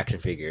with the action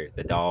figure,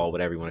 the doll,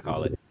 whatever you want to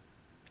call it.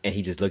 And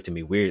he just looked at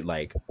me weird,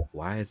 like,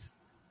 why is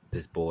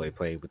this boy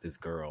playing with this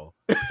girl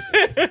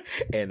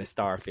and a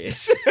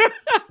starfish?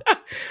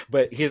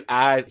 But his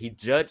eyes, he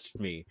judged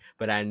me.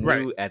 But I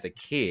knew as a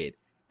kid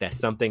that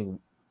something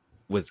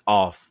was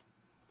off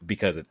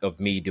because of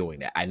me doing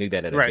that. I knew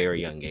that at a very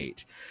young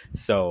age.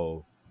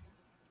 So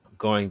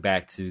going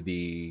back to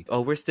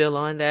we're still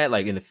on that.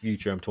 Like in the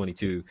future, I'm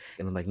 22.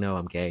 And I'm like, no,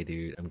 I'm gay,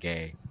 dude. I'm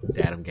gay.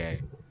 Dad, I'm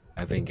gay.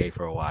 I've been gay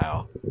for a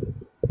while.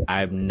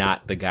 I'm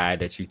not the guy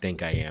that you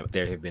think I am.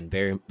 There have been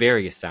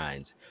various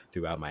signs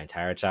throughout my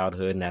entire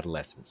childhood and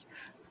adolescence.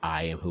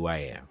 I am who I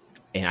am.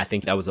 And I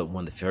think that was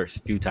one of the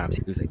first few times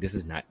he was like, this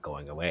is not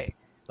going away.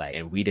 Like,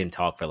 and we didn't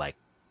talk for like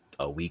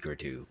a week or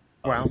two.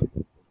 Wow.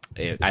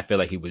 I feel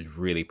like he was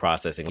really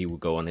processing. He would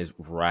go on his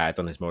rides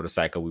on his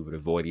motorcycle. We would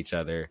avoid each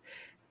other.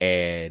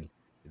 And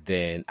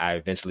then I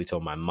eventually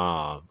told my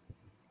mom,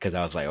 because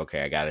I was like,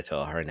 okay, I got to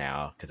tell her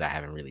now, because I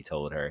haven't really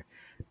told her.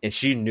 And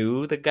she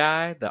knew the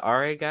guy, the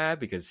RA guy,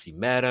 because she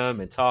met him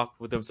and talked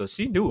with him. So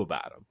she knew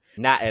about him.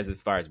 Not as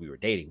far as we were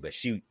dating, but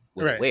she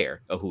was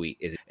aware of who he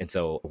is. And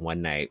so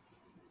one night,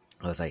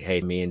 I was like,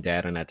 hey, me and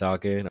Dad are not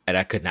talking. And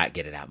I could not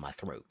get it out my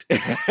throat.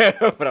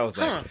 But I was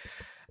like,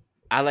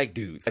 I like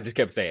dudes. I just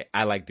kept saying,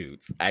 I like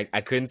dudes. I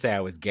couldn't say I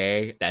was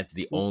gay. That's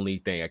the only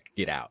thing I could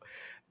get out.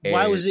 And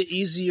why was it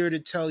easier to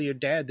tell your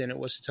dad than it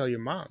was to tell your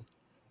mom?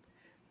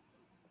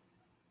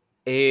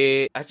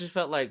 I just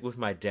felt like with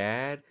my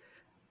dad,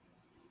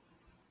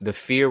 the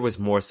fear was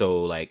more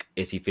so like,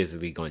 is he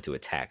physically going to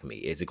attack me?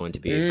 Is it going to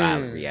be a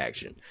violent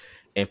reaction?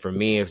 And for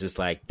me, it was just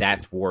like,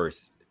 that's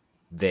worse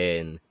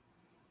than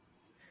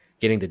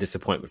getting the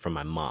disappointment from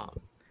my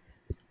mom.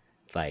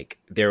 Like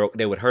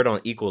they would hurt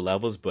on equal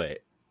levels, but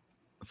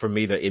for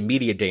me, the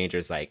immediate danger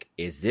is like,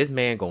 is this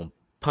man gonna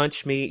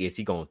punch me? Is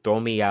he gonna throw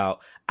me out?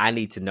 I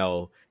need to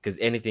know, because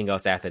anything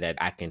else after that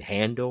I can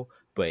handle,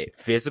 but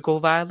physical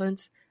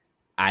violence,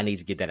 I need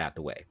to get that out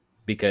the way.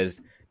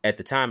 Because at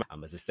the time, I'm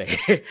gonna just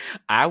say,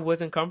 I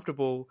wasn't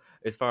comfortable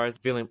as far as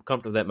feeling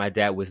comfortable that my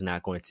dad was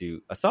not going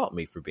to assault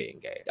me for being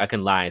gay. I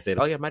can lie and say,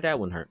 oh yeah, my dad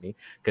wouldn't hurt me,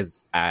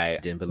 because I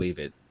didn't believe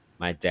it.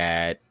 My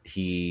dad,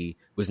 he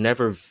was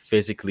never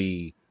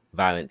physically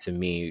violent to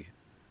me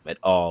at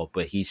all,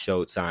 but he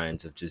showed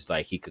signs of just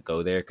like he could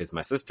go there, because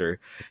my sister,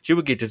 she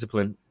would get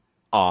disciplined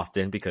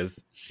often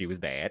because she was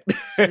bad.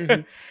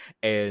 Mm-hmm.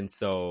 And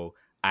so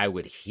I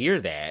would hear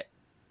that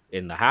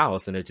in the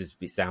house and it just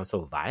sound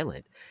so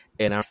violent.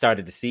 And I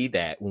started to see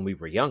that when we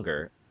were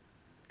younger,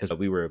 because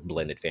we were a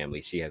blended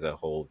family. She has a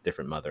whole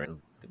different mother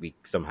and we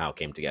somehow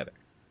came together.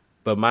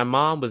 But my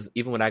mom was,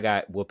 even when I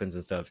got whoopings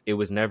and stuff, it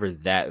was never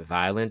that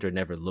violent or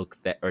never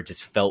looked that, or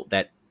just felt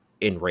that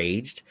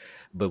enraged.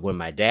 But when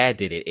my dad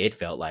did it, it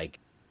felt like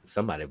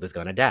somebody was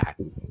going to die.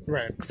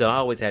 Right. So I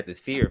always had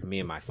this fear of me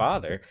and my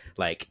father,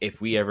 like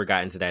if we ever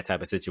got into that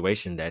type of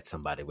situation, that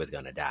somebody was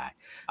going to die.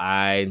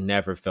 I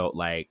never felt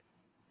like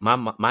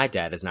my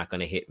dad is not going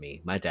to hit me.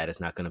 My dad is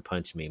not going to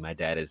punch me. My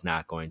dad is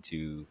not going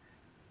to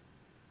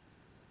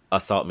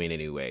assault me in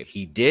any way.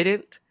 He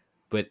didn't,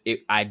 but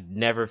I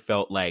never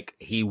felt like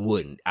he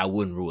wouldn't. I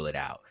wouldn't rule it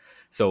out.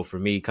 So for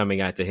me,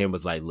 coming out to him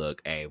was like,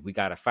 look, hey, if we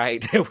got to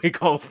fight, then we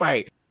going to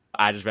fight.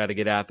 I just rather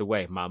get out the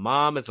way. My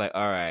mom is like,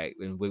 all right.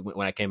 And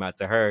when I came out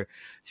to her,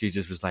 she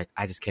just was like,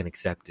 I just can't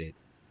accept it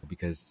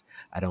because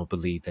I don't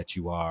believe that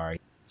you are.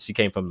 She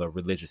came from the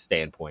religious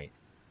standpoint.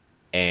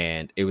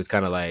 And it was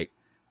kind of like,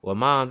 well,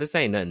 Mom, this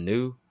ain't nothing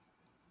new.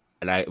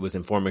 And I was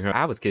informing her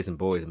I was kissing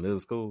boys in middle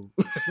school.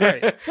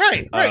 Right.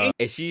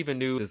 And she even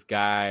knew this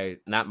guy,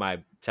 not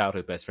my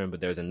childhood best friend, but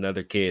there was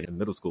another kid in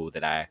middle school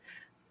that I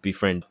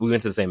befriended. We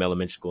went to the same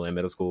elementary school and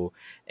middle school,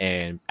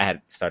 and I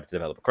had started to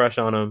develop a crush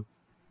on him.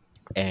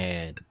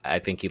 And I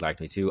think he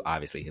liked me too.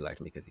 Obviously, he liked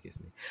me because he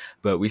kissed me.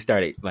 But we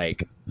started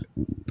like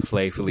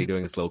playfully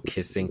doing this little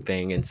kissing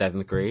thing in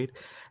 7th grade.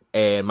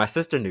 And my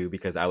sister knew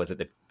because I was at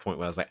the point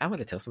where I was like, I want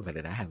to tell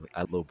somebody that I have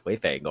a little boy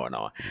thing going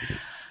on.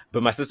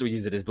 But my sister would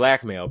use it as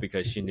blackmail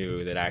because she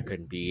knew that I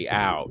couldn't be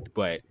out.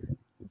 But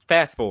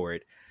fast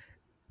forward,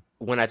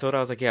 when I told her, I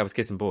was like, yeah, I was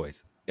kissing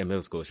boys in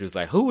middle school. She was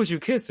like, who was you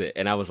kissing?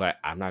 And I was like,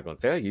 I'm not going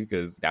to tell you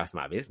because that's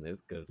my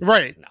business.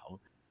 Right. No.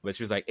 But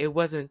she was like, it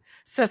wasn't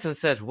such and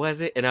such,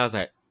 was it? And I was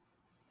like,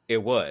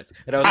 it was.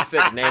 And I was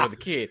said the name of the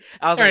kid.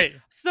 I was like,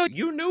 so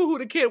you knew who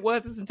the kid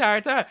was this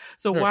entire time.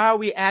 So why are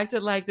we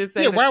acting like this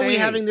ain't why a are thing? we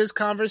having this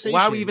conversation?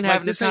 Why are we even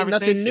having this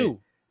conversation? Nothing new.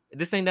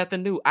 This ain't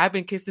nothing new. I've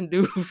been kissing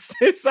dudes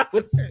since I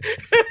was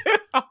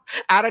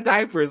out of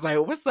diapers.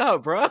 Like, what's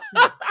up, bro?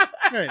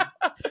 Right.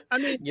 I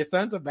mean, your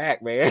sons are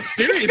back, man.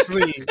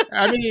 Seriously.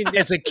 I mean,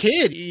 as a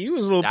kid, you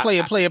was a little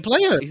player.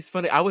 It's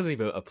funny. I wasn't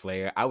even a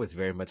player. I was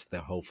very much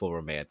the hopeful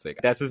romantic.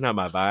 That's just not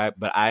my vibe,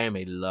 but I am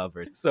a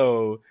lover.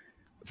 So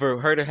for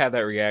her to have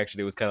that reaction,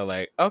 it was kind of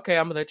like, okay,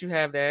 I'm going to let you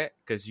have that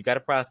because you got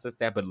to process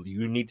that, but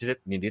you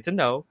needed to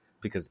know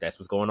because that's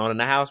what's going on in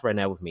the house right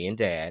now with me and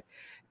Dad.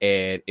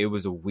 And it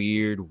was a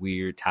weird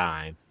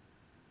time.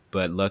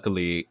 But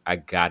luckily, I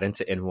got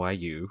into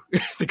NYU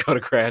to go to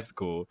grad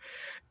school.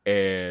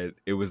 And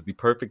it was the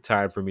perfect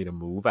time for me to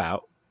move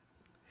out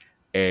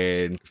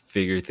and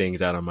figure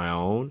things out on my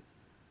own,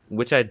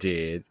 which I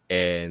did.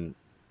 And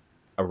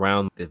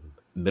around the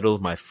middle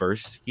of my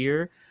first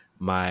year,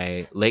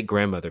 my late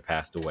grandmother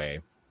passed away.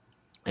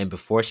 And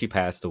before she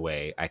passed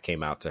away, I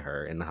came out to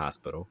her in the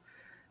hospital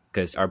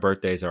because our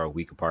birthdays are a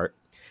week apart.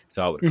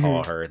 So I would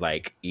call her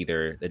like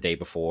either the day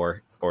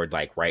before or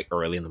like right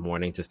early in the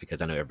morning just because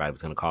I knew everybody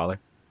was going to call her.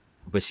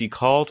 But she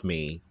called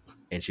me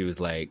and she was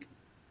like,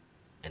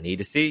 I need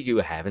to see you.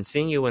 I haven't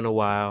seen you in a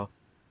while.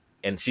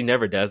 And she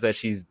never does that.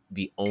 She's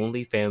the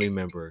only family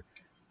member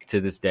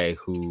to this day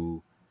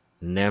who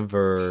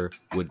never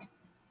would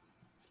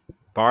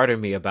barter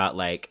me about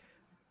like,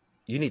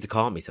 you need to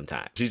call me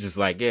sometime. She's just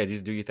like, yeah,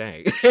 just do your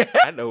thing.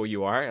 I know who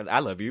you are. I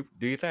love you.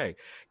 Do your thing.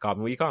 Call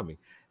me when you call me.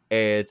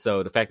 And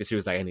so the fact that she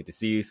was like, I need to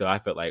see you. So I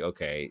felt like,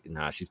 okay,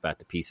 she's about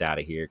to peace out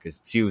of here because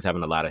she was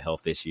having a lot of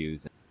health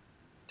issues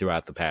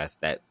throughout the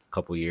past that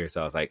couple years.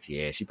 So I was like,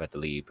 yeah, she's about to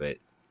leave, but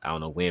I don't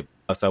know when.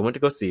 So I went to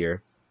go see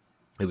her.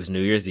 It was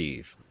New Year's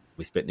Eve.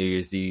 We spent New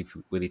Year's Eve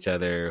with each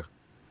other.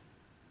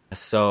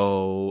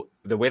 So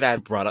the way that I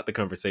brought up the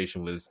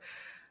conversation was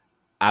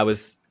I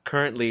was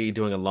currently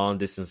doing a long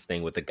distance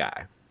thing with a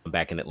guy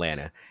back in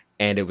Atlanta,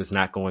 and it was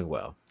not going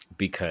well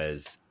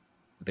because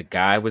the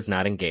guy was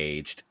not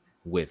engaged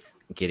with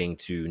getting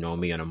to know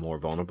me on a more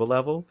vulnerable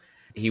level.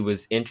 He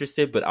was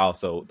interested, but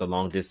also the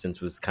long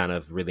distance was kind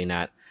of really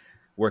not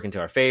working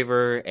to our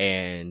favor.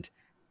 And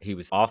he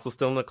was also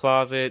still in the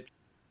closet.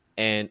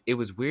 And it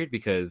was weird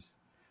because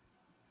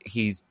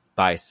he's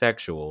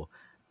bisexual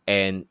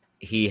and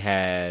he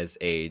has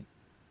a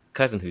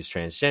cousin who's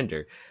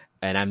transgender.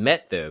 And I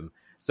met them.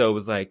 So it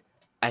was like,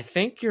 I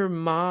think your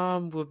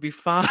mom would be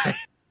fine.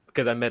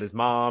 because I met his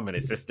mom and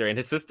his sister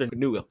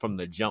knew from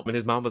the jump. And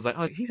his mom was like,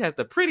 "Oh, he has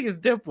the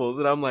prettiest dimples,"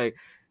 and I'm like,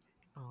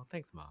 "Oh,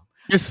 thanks, Mom."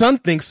 Your son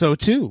thinks so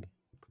too.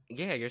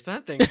 Yeah, your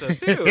son thinks so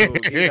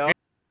too.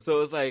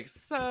 So it's like,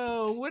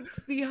 so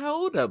what's the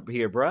holdup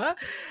here, bruh?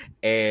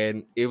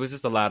 And it was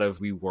just a lot of,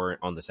 we weren't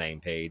on the same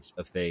page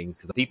of things,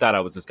 because he thought I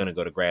was just going to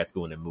go to grad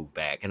school and then move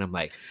back. And I'm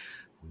like,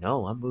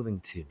 no, I'm moving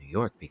to New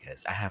York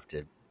because I have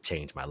to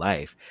change my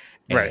life.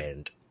 Right.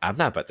 And I'm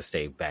not about to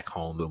stay back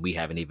home when we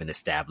haven't even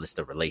established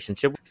a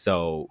relationship.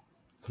 So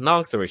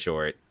long story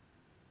short,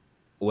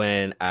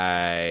 when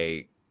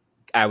I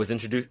was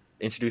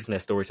introducing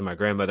that story to my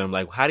grandmother, I'm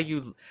like, how do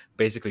you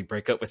basically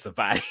break up with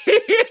somebody?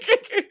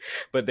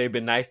 But they've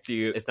been nice to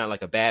you. It's not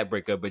like a bad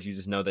breakup, but you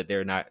just know that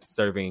they're not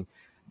serving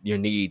your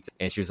needs.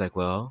 And she was like,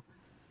 well,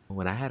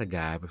 when I had a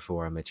guy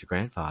before I met your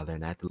grandfather,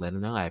 and I had to let him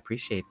know I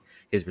appreciate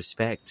his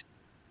respect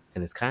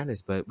and his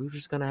kindness, but we were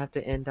just going to have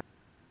to end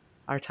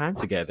our time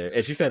together.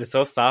 And she said it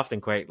so soft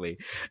and quaintly.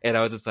 And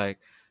I was just like,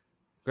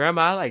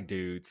 Grandma, I like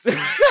dudes. I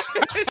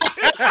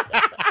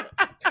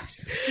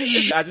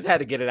just had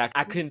to get it out.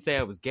 I couldn't say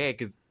I was gay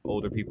because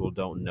older people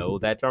don't know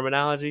that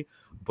terminology.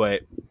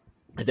 But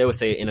as they would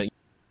say,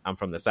 I'm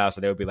from the South,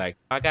 so they would be like,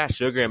 I got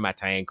sugar in my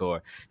tank,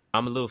 or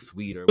I'm a little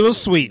sweet, or a little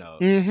sweet.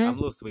 I'm a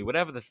little sweet,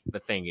 whatever the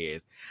thing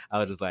is. I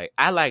was just like,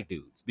 I like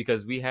dudes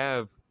because we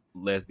have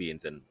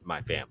lesbians in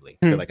my family.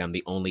 I feel like I'm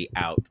the only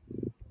out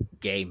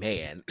gay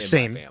man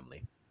in my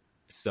family.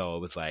 So it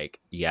was like,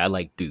 yeah, I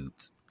like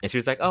dudes. And she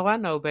was like, oh, I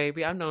know,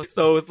 baby, I know.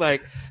 So it was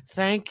like,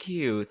 thank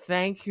you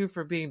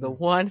for being the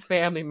one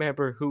family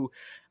member who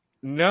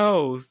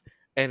knows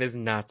and is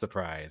not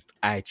surprised.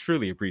 I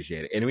truly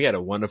appreciate it. And we had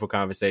a wonderful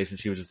conversation.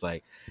 She was just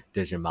like,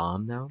 does your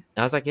mom know?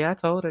 And I was like, yeah, I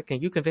told her. Can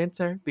you convince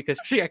her? Because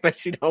she acted like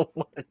she don't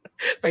want to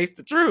face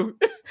the truth.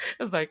 I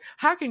was like,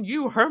 how can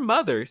you, her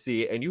mother,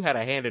 see it? And you had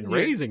a hand in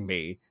raising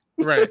me.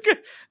 Right.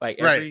 Like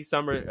every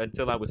summer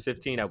until I was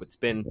 15, I would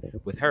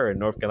spend with her in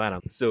North Carolina.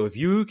 So if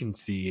you can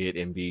see it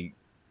and be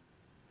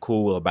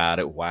cool about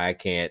it, why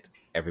can't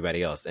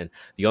everybody else? And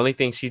the only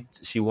thing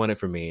she wanted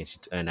from me,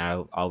 and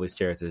I always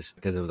cherish this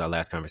because it was our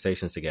last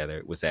conversations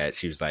together, was that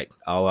she was like,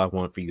 all I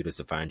want for you is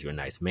to find you a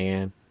nice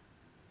man,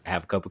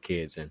 have a couple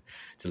kids, and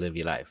to live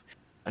your life.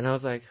 And I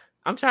was like,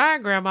 I'm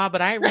trying, Grandma,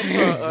 but I ain't ready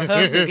for a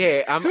husband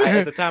yet.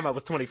 At the time I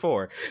was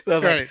 24, so I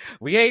was like,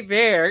 we ain't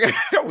there.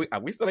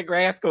 we still in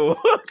grad school.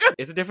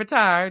 It's a different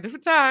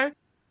time.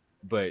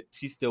 But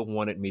she still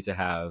wanted me to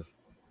have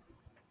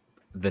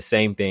the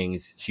same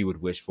things she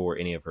would wish for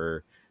any of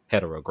her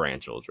hetero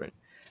grandchildren.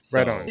 So,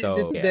 right on.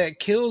 So, that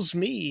kills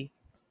me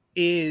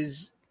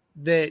is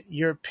that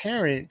your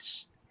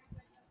parents,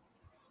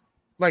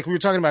 like we were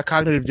talking about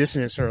cognitive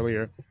dissonance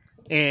earlier,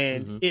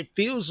 and it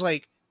feels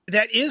like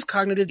that is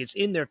cognitive. It's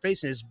in their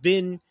face and it's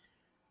been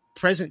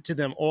present to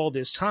them all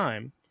this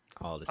time.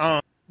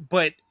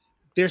 But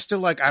they're still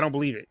like, I don't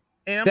believe it.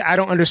 And I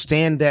don't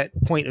understand that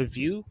point of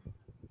view.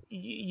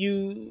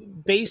 You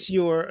base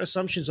your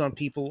assumptions on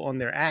people on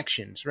their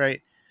actions,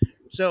 right?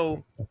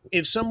 So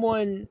if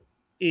someone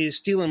is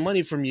stealing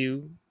money from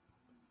you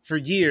for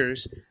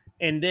years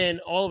and then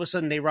all of a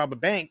sudden they rob a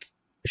bank,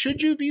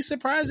 should you be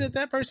surprised that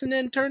that person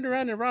then turned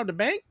around and robbed a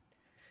bank?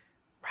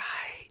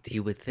 Right,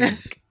 you would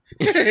think.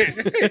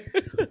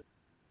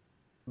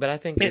 But I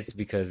think it's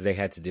because they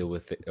had to deal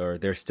with it, or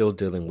they're still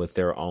dealing with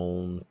their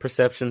own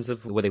perceptions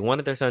of what they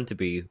wanted their son to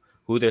be,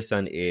 who their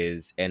son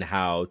is, and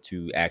how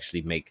to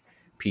actually make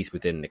peace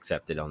with it and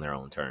accept it on their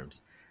own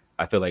terms.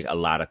 I feel like a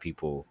lot of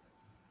people,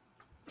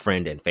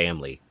 friend and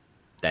family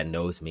that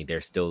knows me,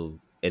 they're still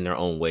in their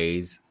own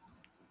ways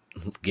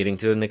getting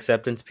to an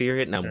acceptance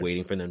period, and I'm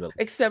waiting for them to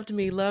accept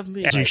me, love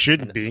me. As you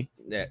shouldn't be.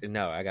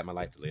 No, I got my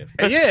life to live.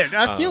 Yeah,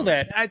 I feel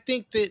that. I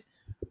think that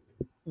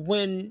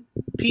when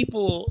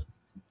people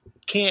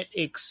can't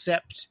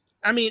accept,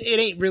 I mean, it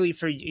ain't really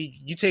for you.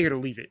 You take it or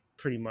leave it,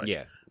 pretty much.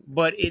 Yeah.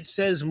 But it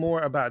says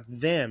more about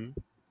them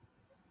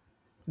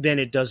than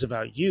it does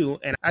about you.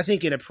 And I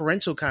think in a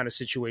parental kind of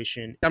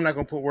situation, I'm not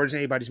going to put words in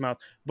anybody's mouth,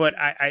 but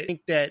I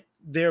think that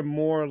they're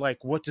more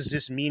like, what does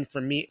this mean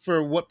for me,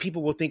 for what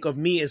people will think of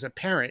me as a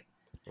parent,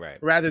 right?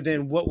 Rather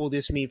than what will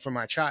this mean for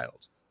my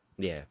child?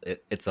 Yeah,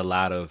 it's a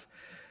lot of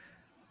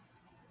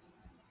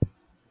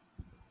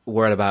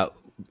worried about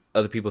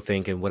other people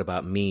thinking, what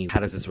about me? How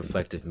does this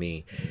reflect of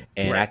me?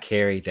 And I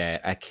carried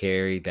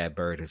that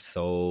burden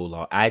so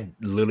long. I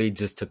literally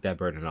just took that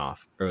burden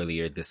off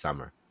earlier this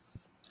summer.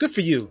 Good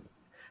for you.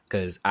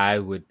 Because I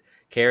would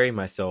carry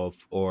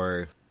myself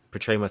or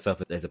portray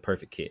myself as a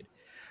perfect kid.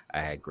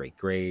 I had great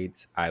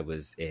grades. I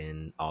was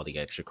in all the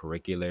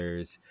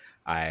extracurriculars.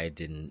 I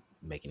didn't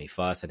make any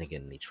fuss. I didn't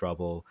get in any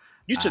trouble.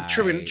 You took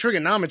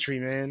trigonometry,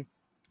 man.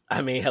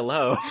 I mean,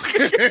 hello.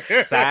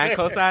 Sine,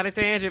 cosine, and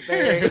tangent,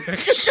 baby.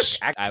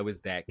 I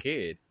was that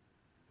kid.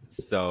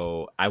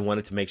 So I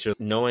wanted to make sure,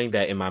 knowing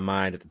that in my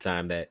mind at the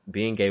time that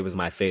being gay was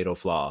my fatal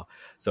flaw.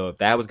 So if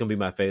that was going to be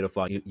my fatal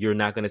flaw, you're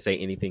not going to say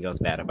anything else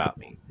bad about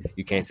me.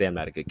 You can't say I'm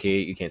not a good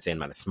kid. You can't say I'm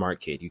not a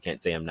smart kid. You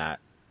can't say I'm not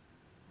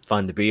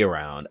fun to be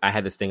around. I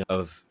had this thing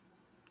of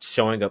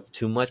showing up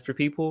too much for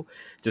people.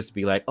 Just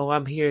be like, oh,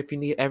 I'm here if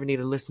you ever need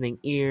a listening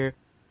ear.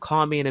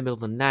 Call me in the middle of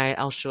the night.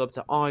 I'll show up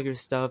to all your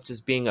stuff.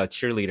 Just being a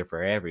cheerleader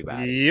for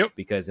everybody. Yep.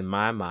 Because in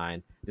my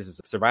mind, this is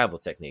a survival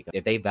technique.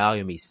 If they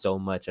value me so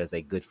much as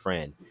a good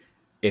friend,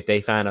 if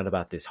they find out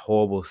about this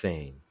horrible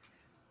thing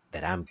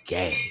that I'm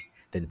gay,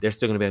 then they're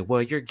still going to be like,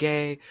 well, you're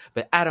gay,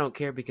 but I don't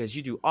care because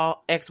you do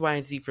all X, Y,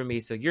 and Z for me.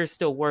 So you're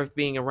still worth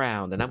being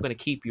around and I'm going to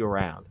keep you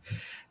around.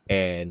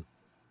 And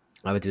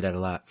I would do that a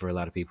lot for a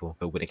lot of people.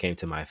 But when it came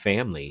to my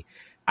family,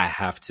 I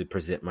have to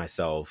present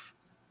myself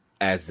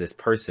as this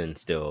person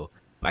still.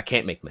 I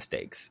can't make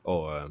mistakes.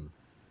 Or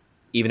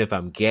even if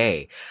I'm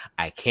gay,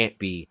 I can't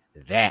be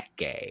that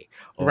gay.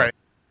 Or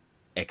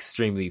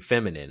extremely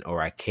feminine.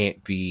 Or I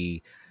can't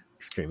be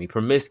extremely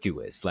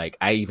promiscuous. Like,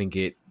 I even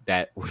get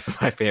that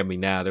with my family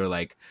now. They're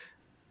like,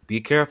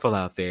 be careful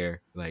out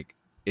there. Like,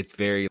 it's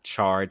very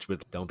charged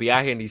with don't be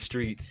out here in these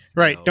streets.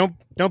 Right. You know?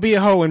 Don't be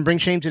a hoe and bring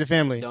shame to the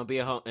family. Don't be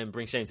a hoe and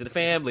bring shame to the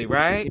family,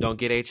 right? Don't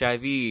get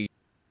HIV.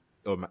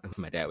 Or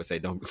my dad would say,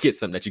 don't get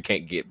something that you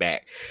can't get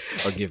back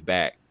or give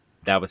back.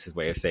 That was his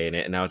way of saying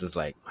it. And I was just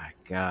like, my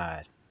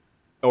God.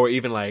 Or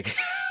even like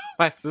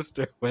my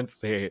sister once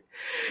said,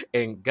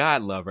 and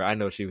God love her, I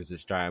know she was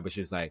just trying, but she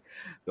was like,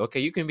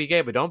 okay, you can be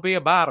gay, but don't be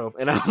a bottle.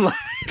 And I'm like...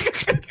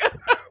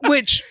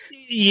 Which,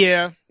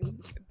 yeah.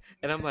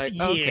 And I'm like,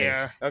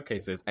 okay,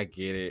 sis, I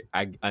get it.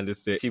 I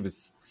understood. She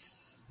was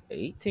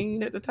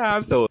 18 at the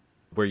time, so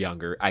we're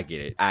younger. I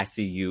get it. I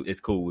see you. It's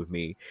cool with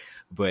me.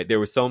 But there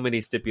were so many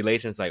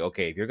stipulations like,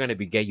 okay, if you're going to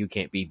be gay, you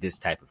can't be this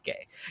type of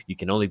gay. You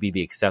can only be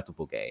the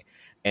acceptable gay.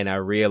 And I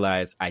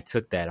realized I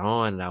took that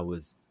on and I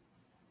was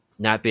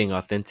not being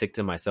authentic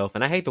to myself.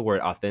 And I hate the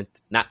word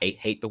authentic, not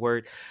hate the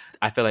word.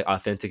 I feel like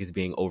authentic is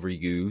being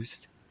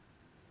overused.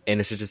 And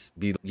it should just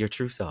be your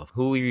true self.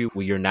 Who are you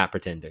when you're not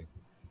pretending?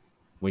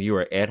 When you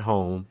are at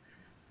home,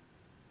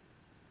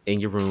 in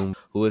your room,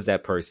 who is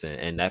that person?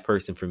 And that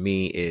person for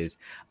me is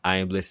I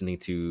am listening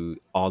to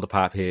all the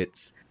pop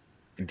hits,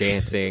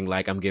 dancing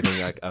like I'm giving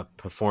like a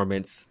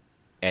performance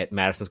at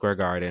Madison Square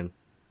Garden,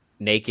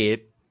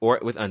 naked or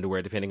with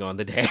underwear, depending on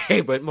the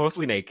day, but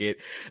mostly naked.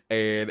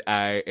 And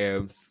I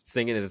am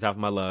singing at the top of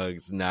my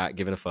lungs, not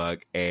giving a fuck.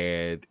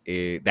 And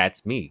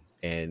that's me.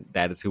 And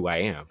that is who I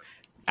am.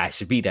 I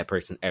should be that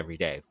person every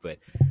day. But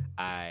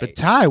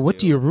Ty, what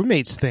do your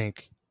roommates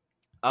think?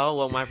 Oh,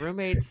 well, my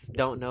roommates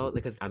don't know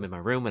because I'm in my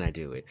room when I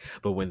do it.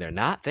 But when they're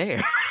not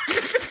there.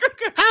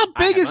 How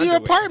big is your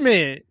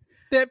apartment?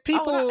 That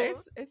people. Oh, no,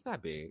 it's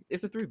not big.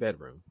 It's a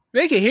 3-bedroom.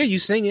 They can hear you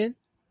singing.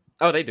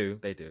 Oh, they do.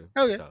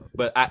 Okay. So,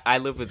 but I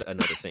live with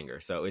another singer.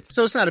 So it's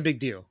not a big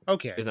deal.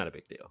 Okay. It's not a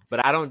big deal.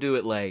 But I don't do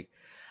it like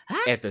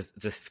at this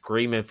just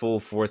screaming full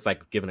force,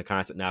 like giving a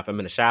concert. Now, if I'm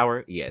in the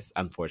shower, yes,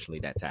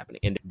 unfortunately, that's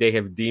happening. And they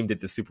have deemed it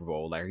the Super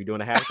Bowl. Like, are you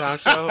doing a halftime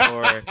show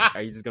or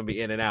are you just going to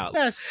be in and out?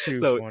 That's too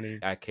funny.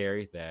 I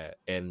carry that.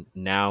 And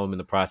now I'm in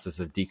the process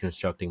of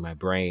deconstructing my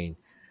brain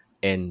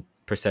and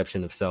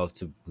perception of self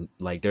to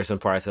like, there's some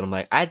parts that I'm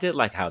like, I did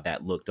like how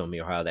that looked on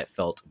me or how that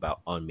felt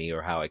on me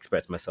or how I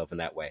expressed myself in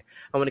that way.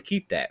 I want to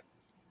keep that.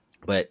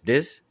 But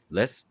this,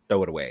 let's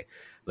throw it away.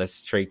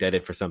 Let's trade that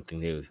in for something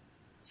new.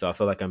 So I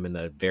feel like I'm in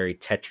a very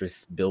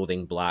Tetris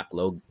building block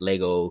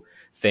Lego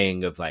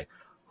thing of like,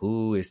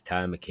 who is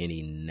Ty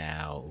McKinney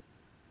now?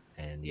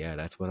 And yeah,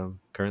 that's what I'm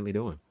currently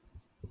doing.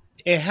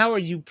 And how are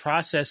you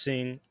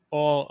processing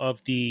all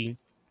of the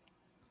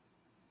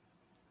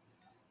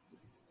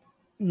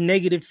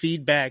negative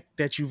feedback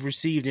that you've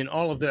received and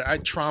all of the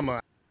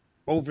trauma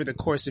over the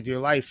course of your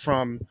life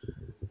from...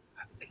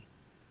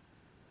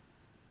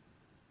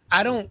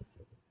 I don't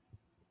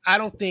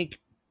think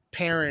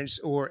parents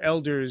or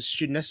elders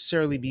should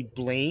necessarily be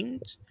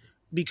blamed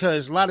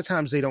because a lot of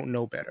times they don't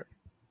know better.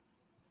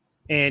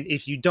 And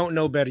if you don't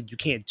know better, you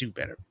can't do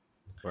better.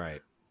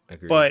 Right.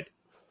 Agreed. But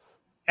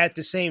at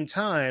the same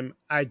time,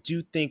 I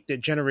do think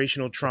that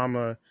generational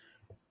trauma,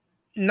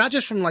 not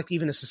just from like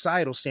even a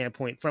societal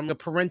standpoint, from a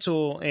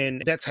parental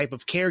and that type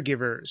of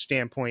caregiver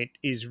standpoint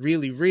is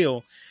really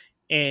real.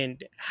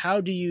 And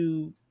how do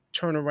you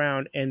turn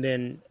around and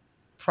then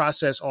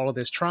process all of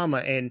this trauma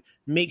and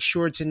make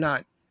sure to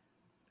not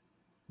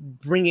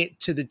bring it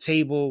to the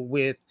table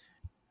with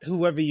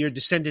whoever your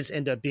descendants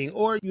end up being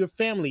or your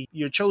family,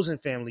 your chosen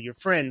family, your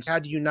friends? How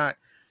do you not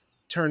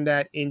turn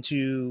that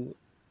into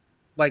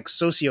like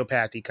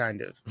sociopathy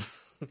kind of?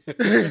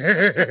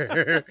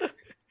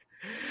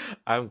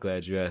 I'm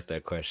glad you asked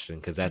that question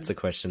because that's a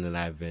question that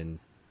I've been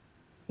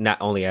not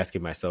only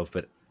asking myself,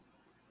 but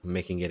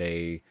making it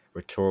a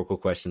rhetorical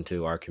question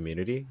to our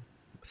community,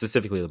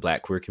 specifically the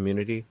Black queer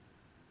community,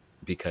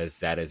 because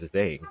that is a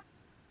thing.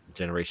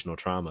 Generational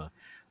trauma,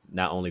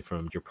 not only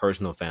from your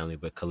personal family,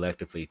 but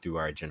collectively through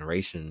our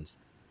generations,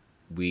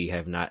 we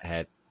have not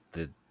had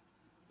the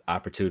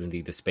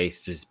opportunity, the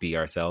space to just be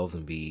ourselves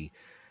and be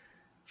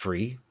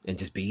free and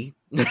just be.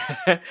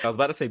 I was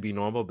about to say be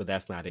normal, but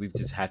that's not it. We've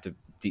just had to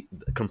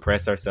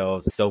compress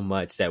ourselves so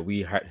much that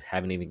we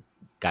haven't even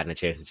gotten a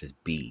chance to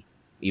just be.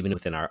 even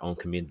within our own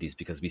communities,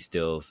 because we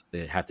still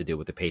have to deal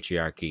with the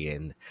patriarchy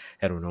and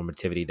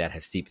heteronormativity that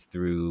has seeped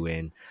through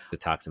and the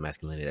toxic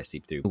masculinity that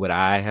seeped through. What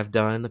I have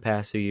done the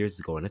past few years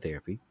is going to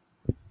therapy.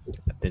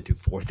 I've been through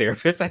 4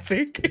 therapists, I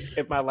think,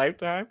 in my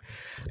lifetime.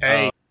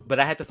 Hey. But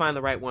I had to find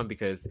the right one,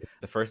 because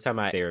the first time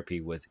I had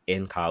therapy was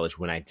in college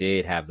when I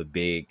did have the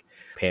big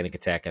panic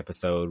attack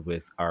episode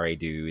with RA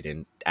Dude.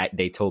 And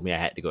they told me I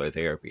had to go to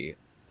therapy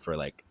for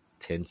like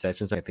 10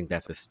 sessions. I think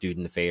that's the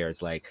student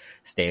affairs like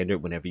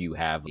standard whenever you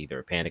have either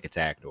a panic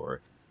attack or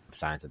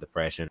signs of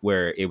depression,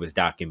 where it was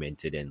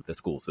documented in the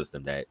school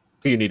system that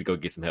you need to go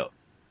get some help.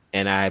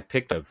 And I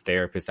picked a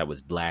therapist that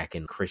was Black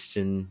and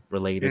Christian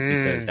related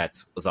because that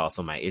was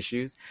also my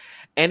issues.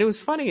 And it was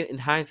funny in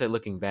hindsight,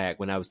 looking back,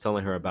 when I was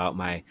telling her about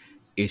my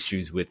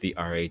issues with the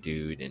RA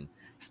Dude and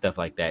stuff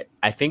like that.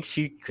 I think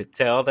she could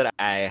tell that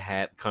I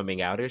had coming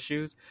out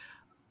issues,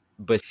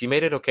 but she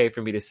made it okay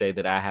for me to say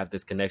that I have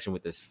this connection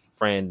with this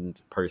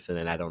friend person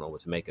and I don't know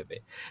what to make of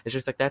it. It's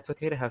just like, that's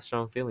okay to have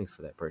strong feelings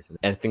for that person.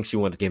 And I think she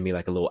wanted to give me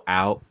like a little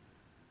out.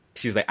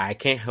 She's like, I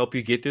can't help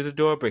you get through the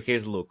door, but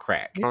here's a little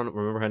crack. I don't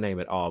remember her name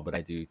at all, but I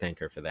do thank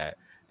her for that.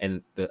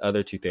 And the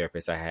other 2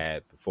 therapists I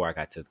had before I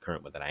got to the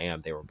current one that I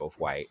am, they were both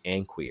white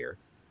and queer.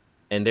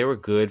 And they were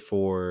good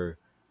for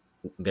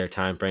their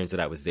time frames that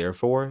I was there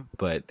for,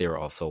 but they were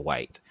also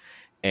white.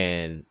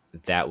 And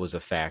that was a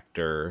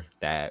factor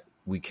that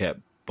we kept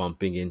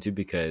bumping into,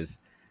 because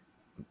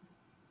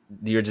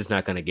you're just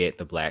not going to get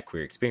the Black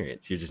queer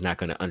experience. You're just not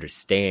going to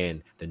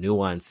understand the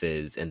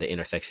nuances and the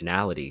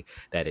intersectionality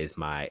that is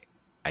my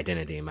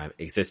identity and my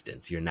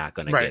existence. You're not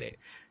going to get it.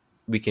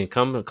 We can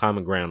come to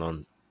common ground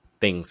on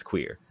things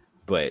queer,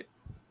 but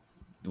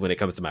when it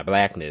comes to my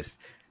Blackness,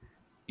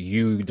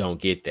 you don't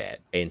get that.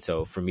 And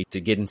so for me to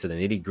get into the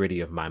nitty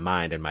gritty of my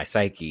mind and my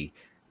psyche,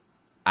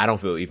 I don't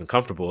feel even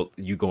comfortable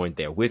you going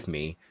there with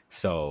me.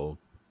 So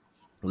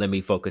let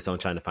me focus on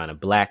trying to find a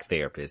Black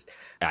therapist,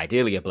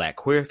 ideally a Black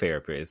queer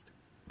therapist,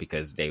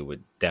 because they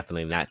would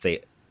definitely not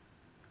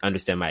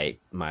understand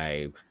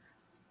my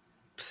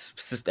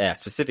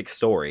specific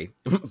story,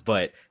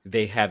 but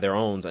they have their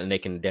own, and they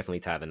can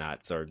definitely tie the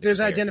knots. Or there's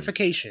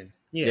identification.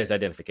 Yeah, there's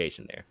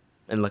identification there,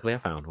 and luckily I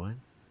found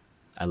one.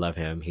 I love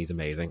him. He's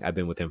amazing. I've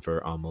been with him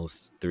for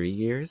almost 3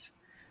 years,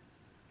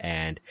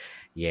 and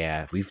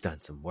yeah, we've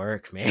done some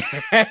work, man.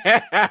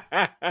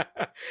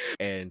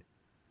 And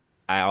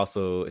I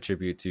also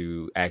attribute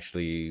to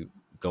actually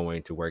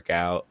going to work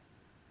out,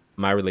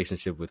 my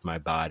relationship with my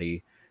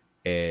body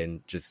and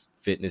just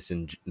fitness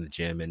in the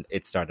gym. And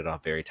it started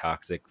off very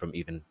toxic from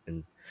even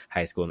in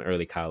high school and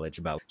early college,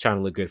 about trying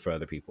to look good for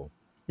other people,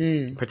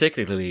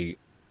 particularly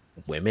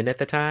women at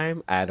the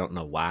time. I don't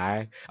know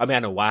why. I mean, I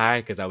know why,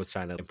 because I was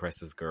trying to impress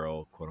this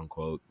girl, quote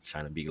unquote,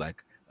 trying to be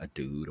like a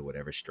dude or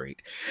whatever,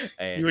 straight.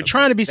 And you were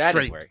trying to be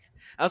straight.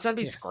 I was trying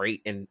to be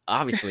straight, and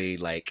obviously,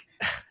 like,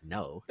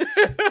 no.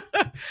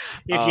 If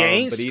you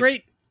ain't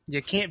straight,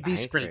 you can't be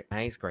straight.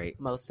 I ain't straight.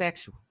 Most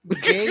sexual.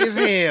 Gay as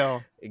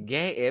hell.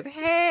 Gay as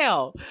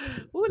hell.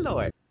 Oh,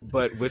 Lord.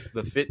 But with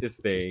the fitness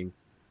thing,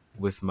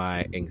 with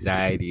my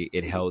anxiety,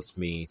 it helps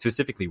me,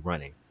 specifically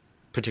running,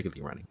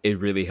 particularly running. It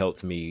really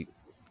helps me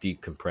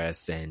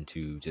decompress and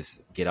to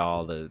just get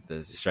all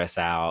the stress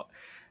out.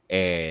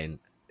 And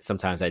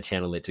sometimes I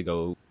channel it to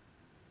go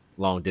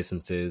long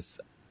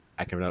distances.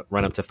 I can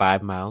run up to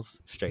 5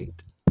 miles straight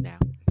now.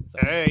 So,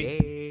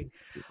 hey,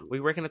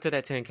 we're working up to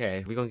that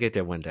 10K. We're going to get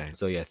there one day.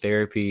 So yeah,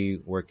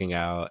 therapy, working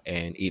out,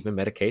 and even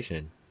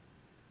medication.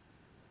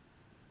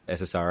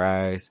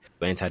 SSRIs,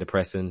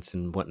 antidepressants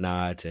and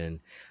whatnot. And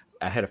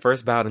I had a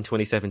first bout in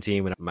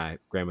 2017 when my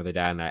grandmother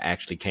died, and I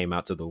actually came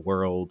out to the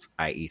world,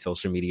 i.e.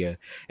 social media,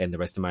 and the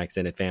rest of my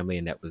extended family.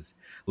 And that was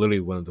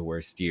literally one of the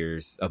worst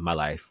years of my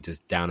life.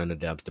 Just down in the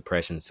dumps,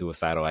 depression,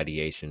 suicidal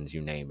ideations,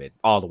 you name it.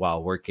 All the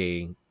while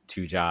working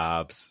 2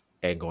 jobs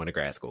and going to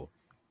grad school.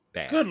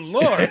 Bad. Good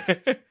Lord.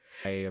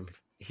 I am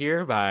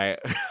here by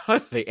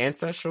the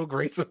ancestral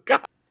grace of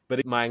God.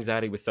 But my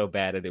anxiety was so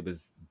bad that it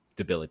was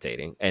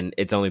debilitating. And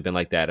it's only been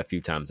like that a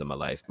few times in my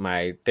life.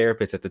 My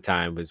therapist at the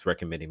time was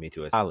recommending me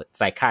to a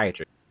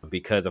psychiatrist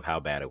because of how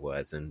bad it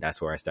was. And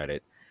that's where I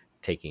started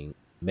taking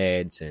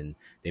meds, and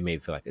they made me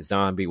feel like a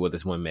zombie. Well,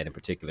 this one med in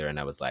particular. And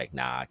I was like,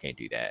 nah, I can't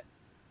do that.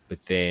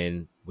 But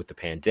then with the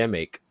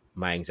pandemic,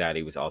 my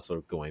anxiety was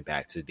also going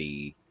back to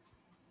the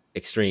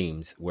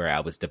extremes where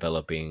I was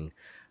developing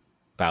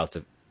bouts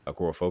of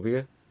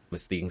agoraphobia.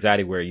 It's the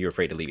anxiety where you're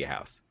afraid to leave your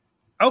house.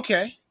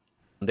 Okay.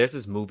 There's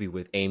this movie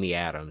with Amy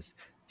Adams.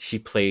 She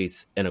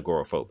plays an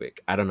agoraphobic.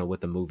 I don't know what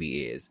the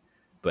movie is,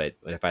 but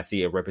if I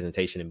see a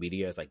representation in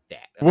media, it's like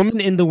that. Woman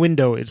in the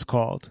Window, it's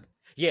called.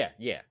 Yeah.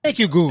 Thank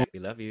you, Google. We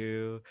love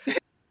you.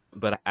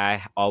 But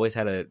I always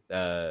had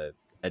a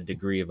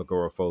degree of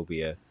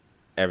agoraphobia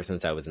ever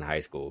since I was in high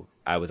school.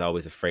 I was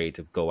always afraid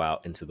to go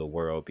out into the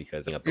world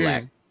because I'm a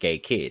Black gay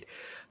kid.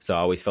 So I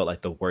always felt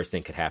like the worst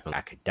thing could happen.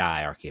 I could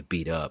die or get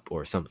beat up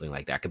or something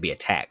like that. I could be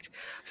attacked.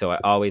 So I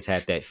always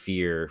had that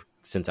fear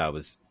since I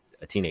was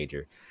a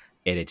teenager.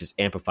 And it just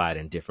amplified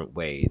in different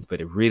ways.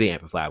 But it really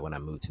amplified when I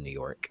moved to New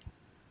York.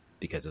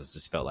 because it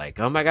just felt like,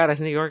 oh my God, it's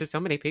New York. There's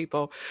so many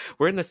people.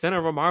 We're in the center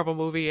of a Marvel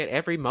movie at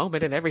every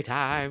moment and every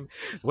time.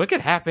 What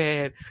could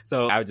happen?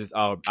 So I would just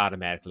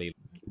automatically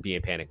be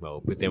in panic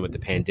mode. But then with the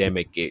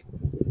pandemic, it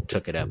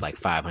took it up like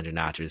 500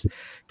 notches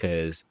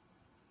because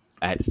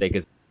I had to stay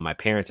because my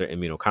parents are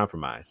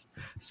immunocompromised.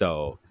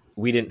 So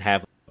we didn't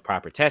have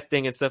proper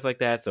testing and stuff like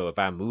that. So if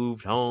I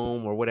moved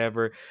home or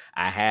whatever,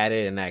 I had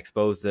it and I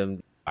exposed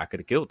them, I could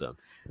have killed them.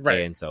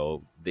 Right. And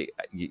so the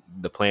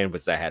plan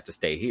was I had to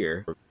stay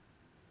here,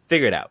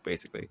 figure it out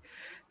basically.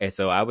 And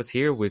so I was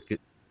here with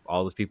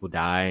all those people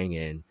dying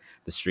and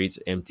the streets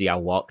empty. I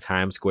walked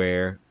Times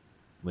Square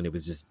when it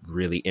was just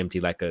really empty,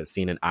 like a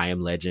scene in I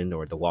Am Legend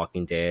or The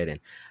Walking Dead. And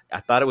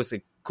I thought it was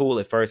cool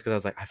at first because I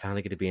was like, I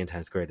finally get to be in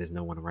Times Square. There's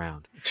no one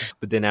around.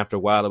 But then after a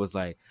while, it was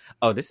like,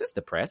 oh, this is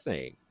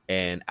depressing.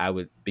 And I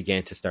would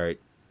begin to start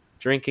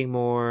drinking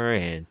more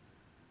and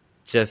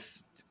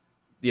just,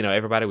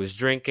 everybody was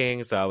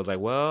drinking. So I was like,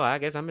 well, I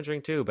guess I'm going to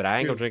drink too, but I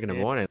ain't going to drink in the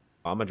morning.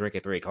 I'm going to drink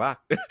at 3 o'clock.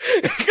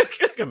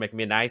 Gonna make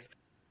me a nice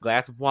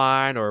glass of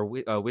wine or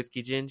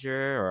whiskey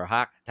ginger or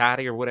hot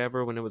toddy or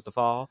whatever when it was the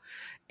fall.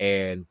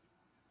 And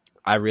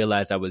I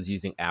realized I was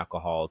using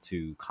alcohol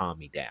to calm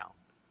me down,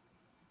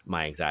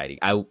 my anxiety.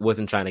 I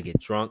wasn't trying to get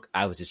drunk.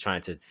 I was just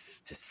trying to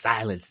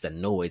silence the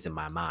noise in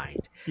my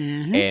mind.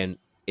 Mm-hmm. And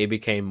it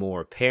became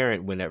more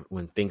apparent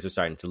when things were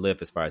starting to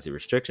lift as far as the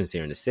restrictions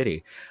here in the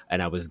city.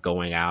 And I was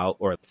going out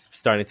or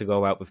starting to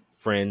go out with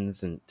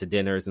friends and to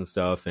dinners and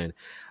stuff. And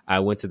I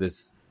went to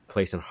this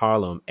place in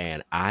Harlem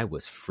and I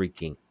was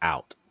freaking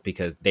out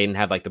because they didn't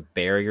have like the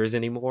barriers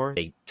anymore.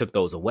 They took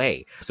those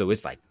away. So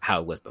it's like how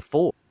it was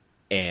before.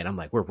 And I'm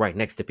like, we're right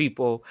next to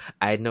people.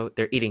 I know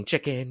they're eating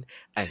chicken.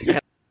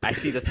 I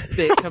see the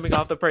spit coming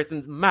off the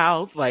person's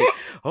mouth. Like,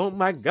 oh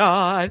my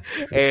God.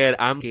 And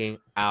I'm getting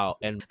out.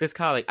 And this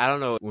colleague, I don't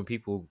know when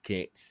people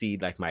can't see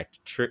like my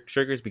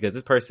triggers because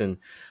this person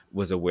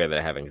was aware that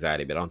I have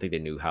anxiety, but I don't think they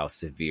knew how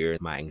severe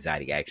my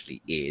anxiety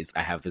actually is.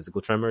 I have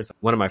physical tremors.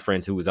 One of my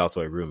friends who was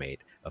also a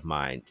roommate of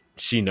mine,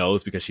 she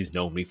knows because she's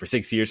known me for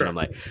 6 years. And I'm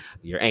like,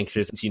 you're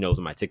anxious. And she knows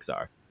what my tics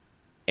are.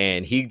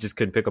 And he just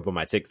couldn't pick up on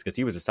my tics because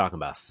he was just talking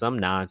about some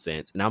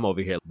nonsense. And I'm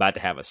over here about to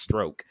have a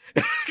stroke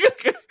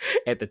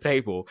at the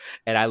table.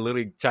 And I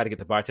literally try to get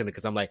the bartender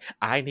because I'm like,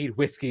 I need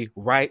whiskey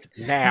right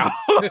now.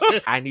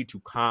 I need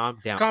to calm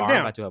down. I'm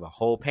about to have a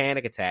whole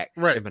panic attack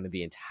in front of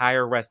the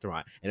entire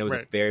restaurant. And it was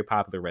a very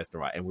popular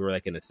restaurant. And we were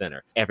like in the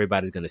center.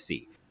 Everybody's going to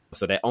see.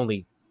 So that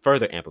only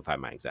further amplified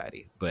my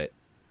anxiety. But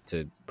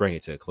to bring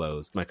it to a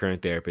close, my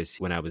current therapist,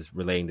 when I was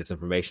relaying this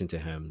information to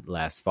him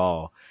last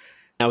fall,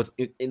 I was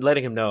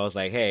letting him know, I was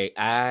like, hey,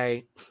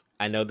 I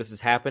know this is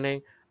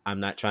happening.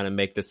 I'm not trying to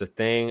make this a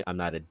thing. I'm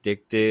not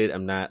addicted.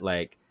 I'm not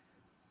like,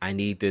 I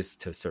need this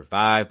to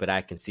survive, but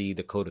I can see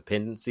the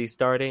codependency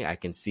starting. I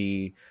can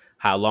see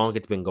how long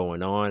it's been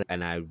going on,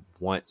 and I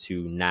want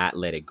to not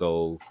let it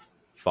go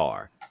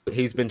far.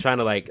 He's been trying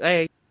to like,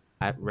 hey,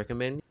 I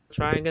recommend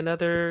trying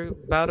another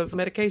bout of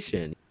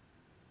medication.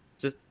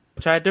 Just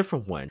try a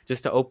different one,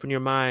 just to open your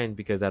mind,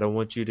 because I don't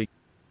want you to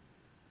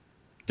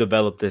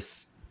develop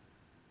this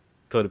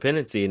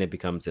codependency and it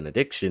becomes an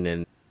addiction,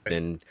 and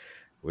then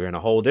we're in a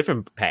whole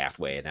different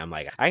pathway. And I'm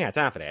like, I ain't got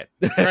time for that.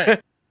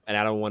 Right. And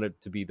I don't want it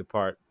to be the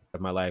part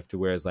of my life to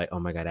where it's like, oh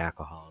my God,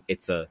 alcohol.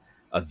 It's a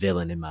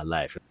villain in my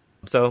life.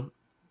 So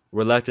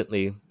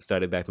reluctantly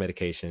started back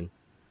medication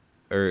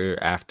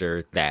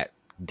after that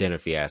dinner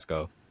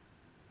fiasco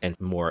and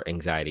more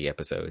anxiety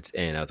episodes.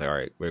 And I was like, all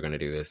right, we're going to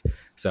do this.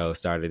 So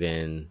started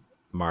in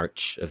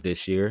March of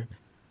this year.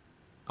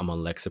 I'm on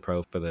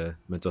Lexapro for the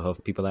mental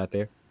health people out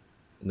there.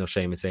 No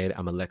shame in saying it.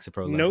 I'm a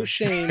Lexapro lover. No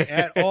shame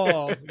at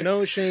all.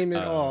 No shame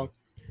at all.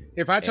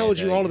 If I told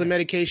you all of the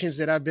medications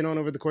that I've been on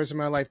over the course of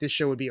my life, this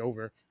show would be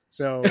over.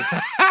 So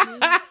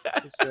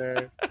that's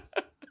a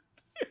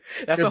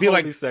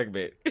whole new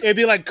segment. It'd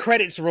be like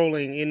credits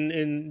rolling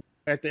in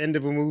at the end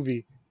of a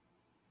movie.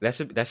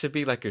 That should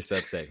be like your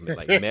sub segment,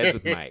 like Meds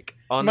with Mike.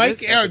 On Mike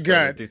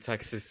this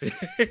episode,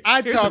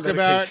 I talk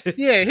about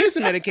here's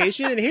a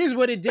medication and here's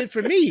what it did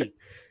for me.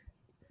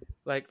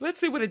 Like, let's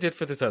see what it did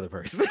for this other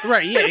person.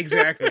 Right, yeah,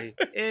 exactly.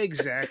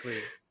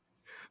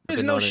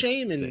 There's no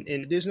shame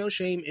in there's no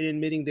shame in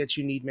admitting that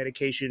you need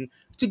medication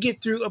to get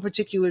through a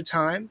particular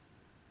time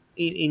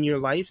in your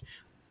life.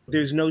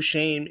 There's no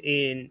shame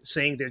in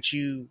saying that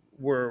you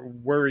were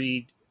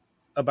worried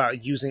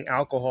about using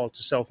alcohol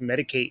to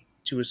self-medicate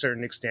to a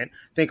certain extent.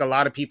 I think a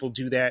lot of people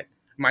do that,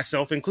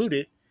 myself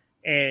included,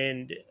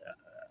 and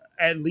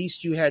at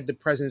least you had the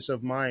presence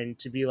of mind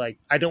to be like,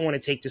 I don't want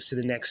to take this to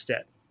the next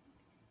step.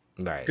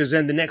 Right. Because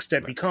then the next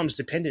step becomes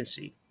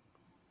dependency.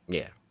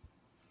 Yeah.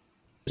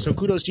 So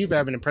kudos to you for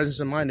having the presence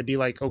of mind to be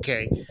like,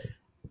 okay,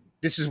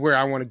 this is where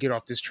I want to get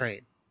off this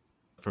train.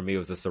 For me, it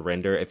was a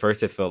surrender. At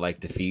first, it felt like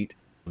defeat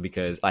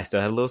because I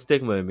still had a little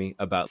stigma in me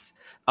about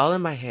all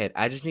in my head.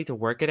 I just need to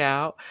work it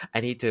out.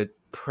 I need to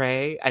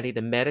pray. I need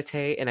to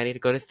meditate, and I need to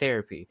go to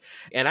therapy.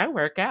 And I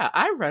work out.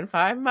 I run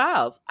 5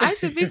 miles. I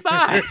should be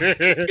fine.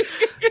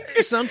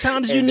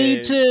 Sometimes you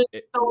need to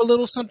throw a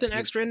little something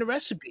extra in the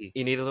recipe.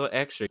 You need a little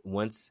extra.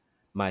 Once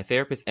my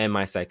therapist and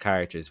my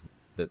psychiatrist,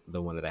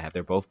 the one that I have,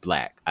 they're both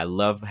Black. I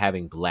love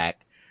having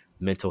Black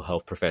mental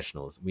health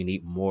professionals. We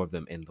need more of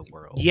them in the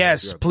world.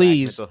 Yes, so if you're a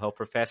please. Black mental health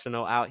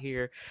professional out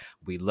here,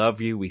 we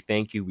love you, we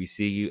thank you, we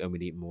see you, and we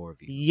need more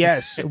of you.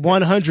 Yes,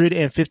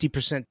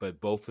 150%. But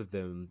both of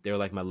them, they're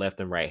like my left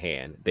and right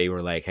hand. They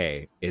were like,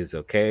 hey, it's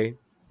okay.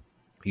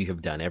 You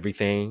have done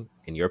everything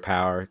in your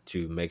power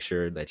to make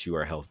sure that you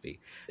are healthy.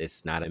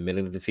 It's not a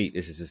minute of defeat.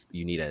 This is just,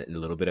 you need a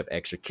little bit of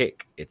extra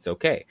kick. It's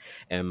okay.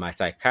 And my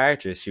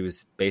psychiatrist, she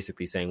was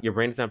basically saying, your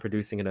brain is not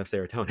producing enough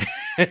serotonin.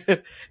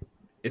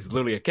 It's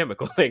literally a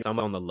chemical thing. So I'm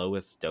on the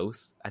lowest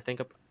dose, I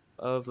think,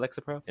 of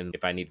Lexapro. And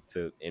if I needed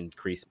to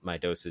increase my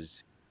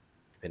dosage,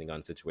 depending on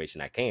the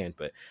situation, I can.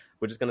 But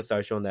we're just going to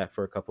start you on that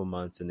for a couple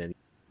months, and then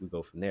we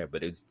go from there.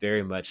 But it's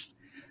very much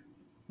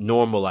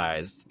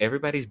normalized.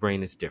 Everybody's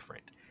brain is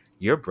different.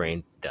 Your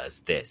brain does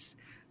this.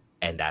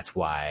 And that's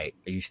why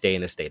you stay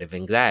in a state of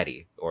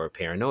anxiety or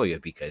paranoia,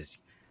 because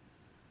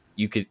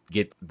you could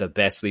get the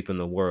best sleep in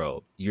the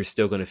world. You're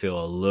still going to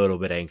feel a little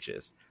bit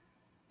anxious.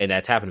 And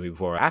that's happened to me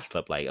before. I've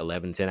slept like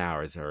 11, 10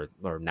 hours or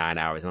 9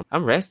 hours.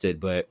 I'm rested,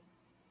 but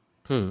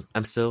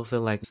I'm still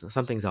feeling like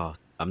something's off.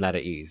 I'm not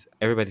at ease.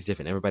 Everybody's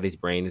different. Everybody's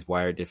brain is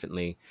wired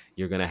differently.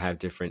 You're going to have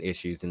different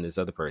issues than this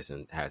other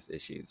person has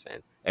issues.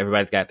 And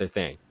everybody's got their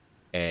thing.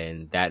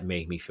 And that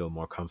made me feel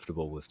more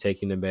comfortable with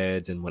taking the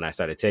meds. And when I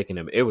started taking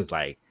them, it was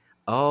like,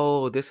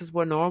 oh, this is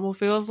what normal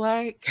feels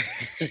like?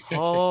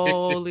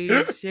 Holy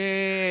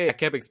shit. I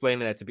kept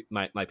explaining that to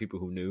my people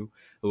who knew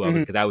who I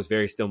was, because I was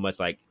very still much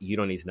like, you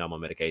don't need to know I'm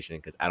on medication,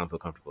 because I don't feel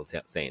comfortable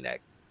saying that.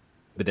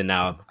 But then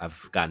now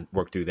I've gotten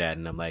worked through that,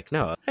 and I'm like,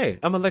 no, hey,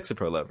 I'm a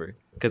Lexapro lover,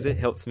 because it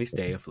helps me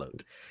stay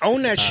afloat.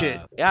 Own that shit.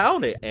 Yeah, I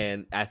own it.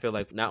 And I feel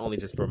like not only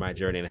just for my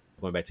journey, and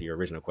going back to your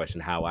original question,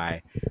 how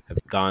I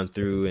have gone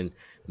through and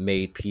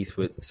made peace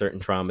with certain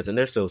traumas, and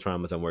there's still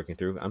traumas I'm working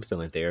through. I'm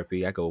still in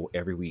therapy. I go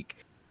every week.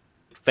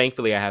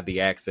 Thankfully, I have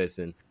the access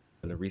and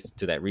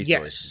to that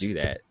resource to do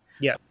that.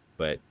 Yeah.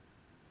 But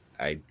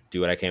I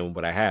do what I can with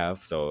what I have.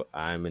 So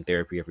I'm in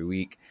therapy every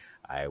week.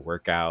 I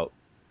work out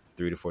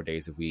 3 to 4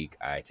 days a week.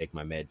 I take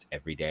my meds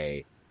every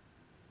day.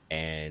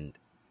 And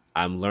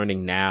I'm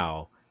learning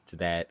now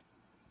that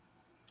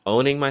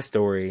owning my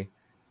story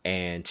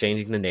and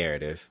changing the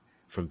narrative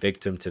from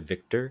victim to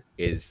victor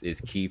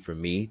is key for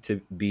me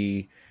to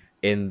be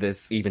in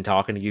this, even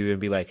talking to you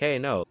and be like, hey,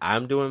 no,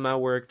 I'm doing my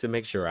work to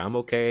make sure I'm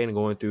okay and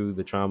going through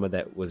the trauma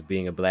that was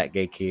being a Black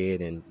gay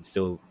kid and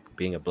still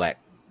being a Black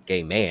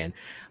gay man.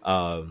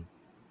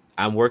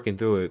 I'm working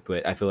through it,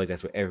 but I feel like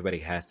that's what everybody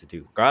has to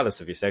do,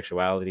 regardless of your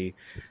sexuality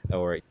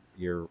or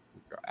your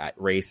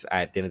race,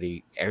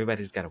 identity.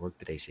 Everybody's got to work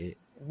through their shit.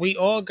 We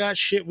all got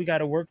shit we got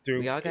to work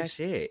through. We all got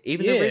shit.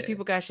 Even the rich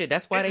people got shit.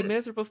 That's why they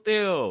miserable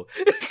still.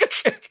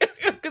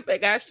 Because they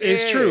got shit.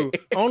 It's true.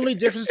 Only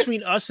difference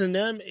between us and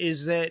them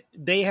is that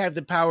they have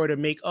the power to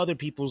make other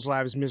people's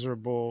lives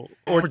miserable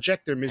or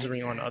project their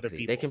misery on other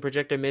people. They can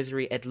project their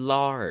misery at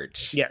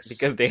large. Yes.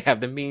 Because they have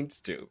the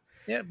means to.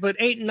 Yeah, but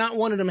ain't not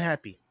one of them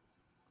happy.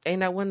 Ain't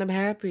not one of them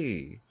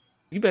happy.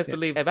 You best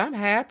believe if I'm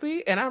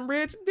happy and I'm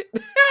rich,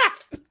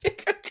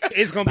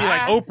 it's gonna be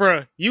like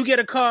Oprah. You get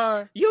a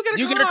car. You get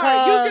a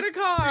car. You get a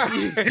car.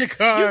 You get a car. You get a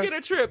car. You get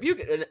a trip.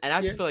 And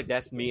I just feel like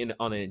that's me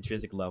on an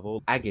intrinsic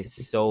level. I get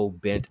so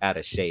bent out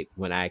of shape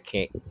when I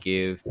can't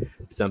give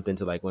something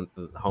to like when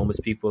the homeless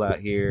people out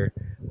here,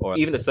 or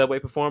even the subway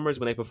performers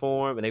when they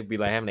perform and they be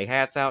like having their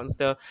hats out and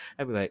stuff.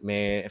 I'd be like,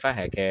 man, if I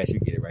had cash, you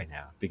get it right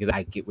now, because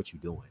I get what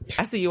you're doing.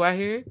 I see you out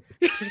here.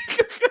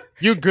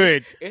 You're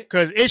good,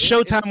 because it's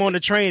showtime on the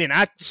train, and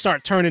I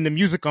start turning the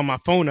music on my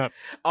phone up.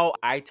 Oh,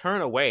 I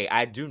turn away.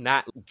 I do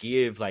not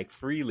give like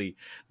freely,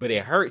 but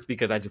it hurts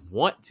because I just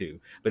want to.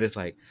 But it's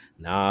like,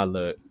 nah,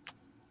 look,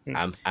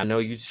 I know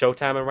you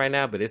showtiming right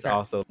now, but it's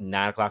also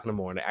 9 o'clock in the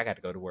morning. I got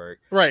to go to work.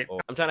 Right. Or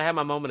I'm trying to have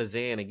my moment of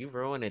zen, and you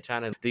ruining it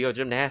trying to do your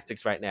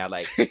gymnastics right now.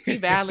 Like,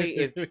 P-Valley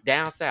is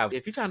down south.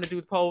 If you're trying to do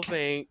the pole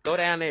thing, go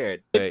down there.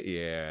 But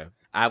yeah.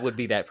 I would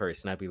be that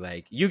person. I'd be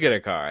like, you get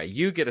a car,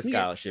 you get a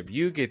scholarship,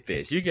 you get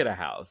this, you get a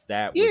house.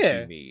 That would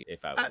be me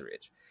if I was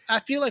rich. I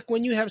feel like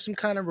when you have some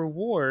kind of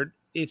reward,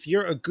 if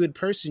you're a good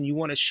person, you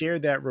want to share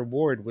that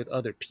reward with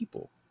other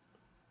people.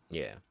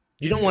 Yeah.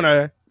 You don't want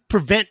to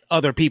prevent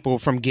other people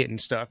from getting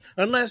stuff,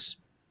 unless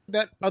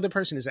that other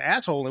person is an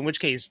asshole, in which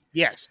case,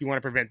 yes, you want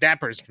to prevent that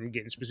person from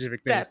getting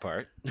specific things. That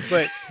part.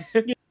 But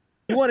you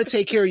want to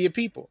take care of your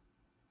people.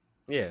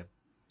 Yeah.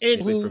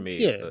 And for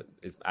me,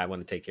 I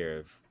want to take care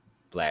of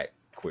Black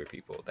queer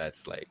people.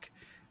 That's like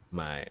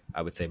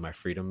I would say my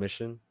freedom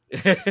mission.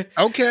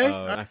 Okay.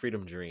 My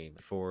freedom dream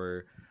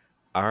for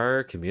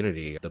our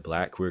community, the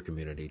Black queer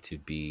community, to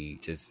be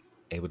just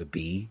able to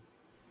be,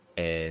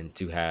 and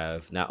to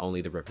have not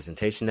only the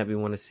representation that we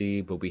want to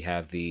see, but we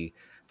have the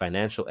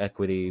financial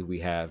equity, we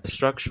have the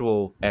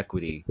structural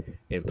equity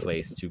in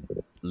place to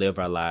live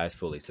our lives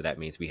fully. So that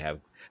means we have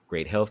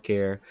great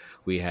healthcare,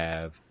 we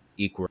have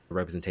equal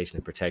representation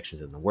and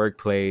protections in the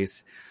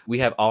workplace. We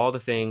have all the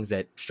things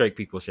that straight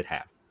people should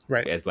have.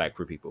 Right. As Black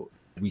queer people,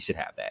 we should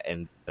have that.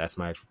 And that's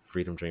my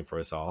freedom dream for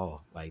us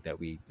all. Like, that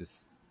we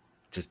just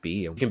just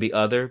be. We can be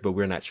other, but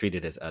we're not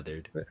treated as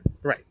othered.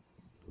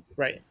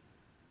 Right.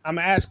 I'm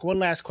going to ask one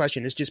last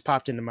question. This just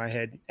popped into my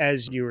head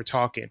as you were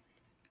talking.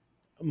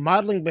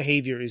 Modeling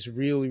behavior is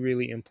really,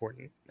 really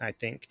important, I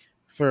think,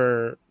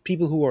 for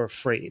people who are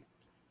afraid.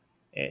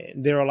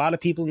 And there are a lot of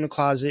people in the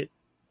closet,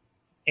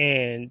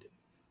 and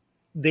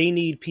they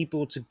need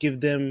people to give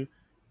them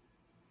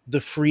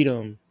the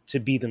freedom to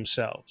be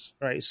themselves,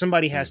 right?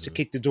 Somebody has to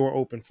kick the door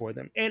open for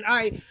them. And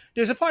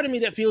there's a part of me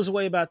that feels a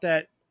way about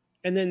that.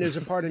 And then there's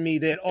a part of me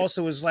that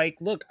also is like,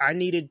 look, I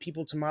needed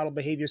people to model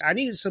behaviors. I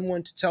needed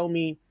someone to tell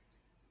me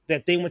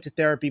that they went to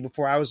therapy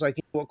before I was like,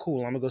 you know what,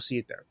 cool, I'm gonna go see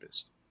a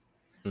therapist.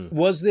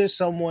 Was there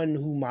someone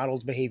who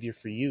modeled behavior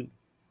for you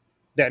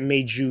that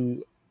made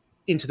you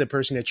into the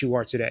person that you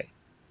are today?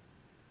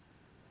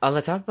 On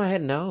the top of my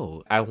head,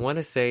 no. I want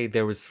to say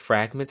there was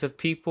fragments of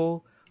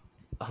people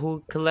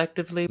who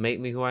collectively made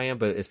me who I am,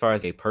 but as far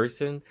as a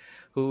person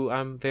who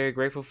I'm very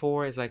grateful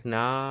for, it's like,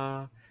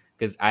 nah,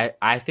 because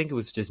I think it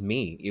was just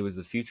me. It was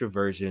the future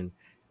version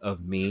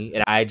of me,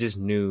 and I just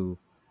knew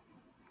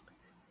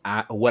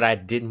what I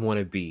didn't want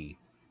to be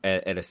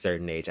at a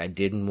certain age. I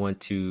didn't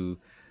want to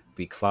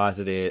be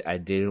closeted. I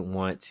didn't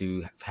want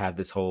to have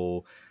this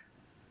whole,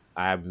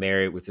 I'm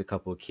married with a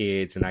couple of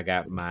kids and I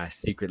got my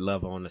secret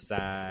lover on the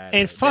side.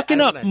 And fucking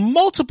up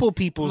multiple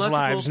people's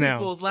lives now.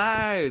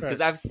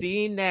 Because I've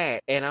seen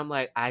that. And I'm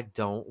like, I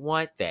don't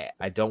want that.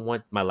 I don't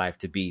want my life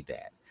to be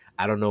that.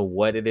 I don't know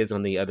what it is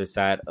on the other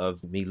side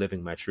of me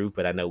living my truth,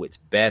 but I know it's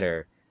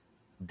better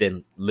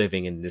than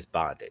living in this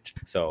bondage.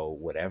 So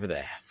whatever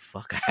the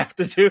fuck I have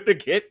to do to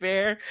get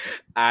there,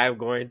 I'm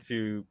going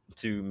to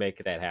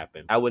make that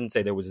happen. I wouldn't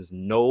say there was just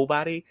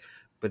nobody,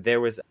 but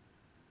there was,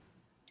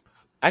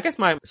 I guess,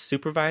 my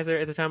supervisor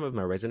at the time of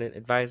my resident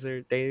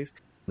advisor days.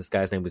 This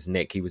guy's name was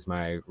Nick. He was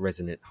my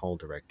resident hall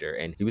director,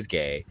 and he was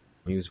gay.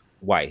 He was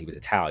white. He was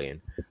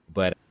Italian,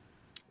 but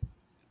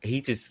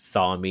he just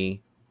saw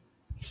me.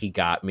 He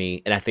got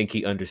me, and I think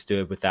he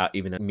understood without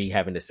even me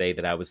having to say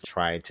that I was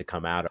trying to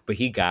come out. But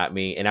he got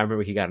me, and I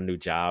remember he got a new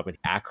job, and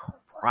I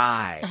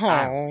cried.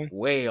 I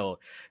wailed,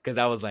 because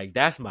I was like,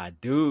 that's my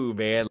dude,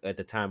 man. At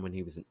the time when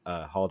he was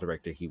hall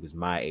director, he was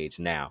my age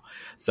now.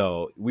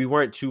 So we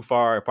weren't too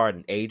far apart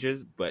in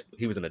ages, but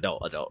he was an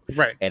adult.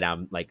 Right. And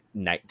I'm like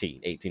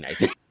 19.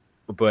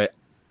 But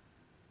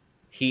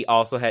he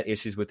also had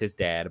issues with his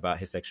dad about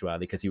his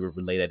sexuality, because he would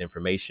relay that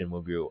information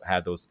when we would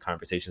have those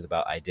conversations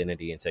about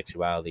identity and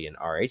sexuality and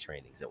RA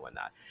trainings and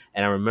whatnot.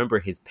 And I remember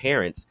his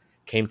parents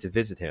came to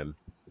visit him,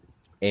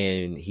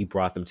 and he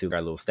brought them to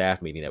our little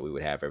staff meeting that we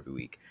would have every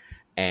week.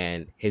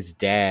 And his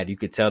dad, you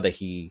could tell that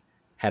he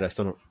had a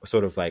sort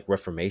of like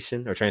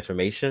reformation or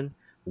transformation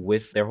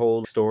with their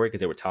whole story,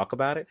 because they would talk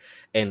about it.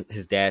 And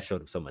his dad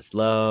showed him so much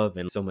love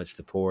and so much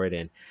support,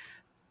 and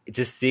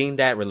just seeing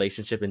that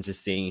relationship and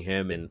just seeing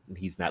him, and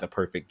he's not a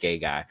perfect gay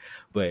guy,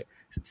 but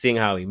seeing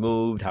how he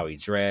moved, how he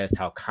dressed,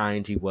 how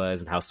kind he was,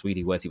 and how sweet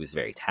he was. He was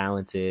very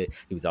talented.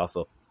 He was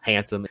also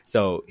handsome.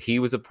 So he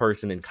was a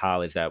person in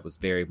college that was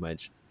very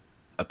much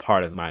a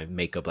part of my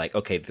makeup. Like,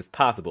 okay, this is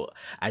possible.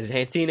 I just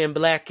hadn't seen it in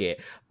black yet,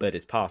 but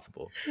it's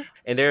possible.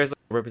 And there's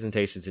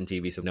representations in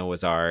TV. So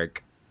Noah's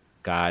Ark,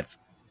 God's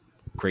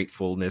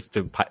gratefulness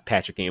to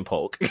Patrick Ian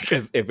Polk,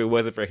 because if it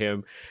wasn't for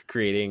him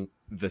creating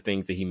the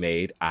things that he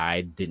made,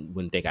 I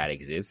wouldn't think I'd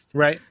exist.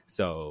 Right.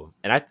 So,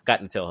 and I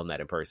got to tell him that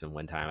in person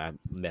one time.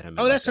 I met him.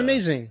 Oh, that's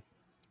amazing.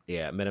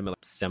 Yeah, I met him at a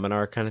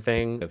seminar kind of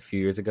thing a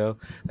few years ago,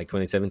 like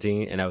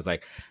 2017. And I was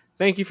like,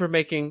 thank you for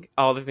making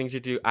all the things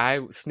you do.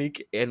 I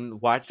sneak and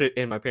watch it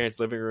in my parents'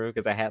 living room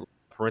because I had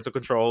parental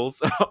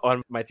controls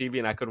on my TV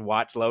and I couldn't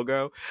watch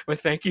Logo. But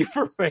thank you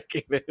for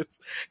making this,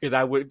 because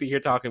I wouldn't be here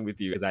talking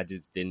with you because I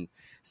just didn't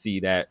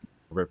see that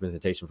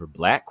representation for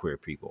Black queer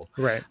people.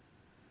 Right.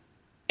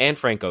 And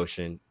Frank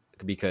Ocean,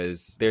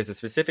 because there's a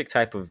specific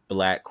type of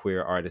Black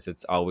queer artist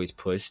that's always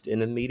pushed in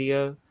the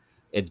media.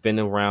 It's been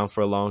around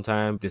for a long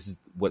time. This is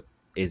what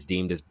is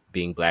deemed as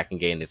being Black and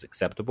gay and is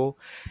acceptable.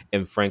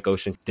 And Frank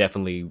Ocean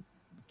definitely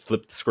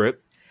flipped the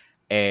script.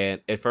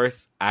 And at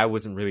first, I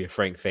wasn't really a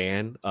Frank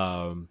fan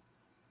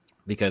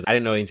because I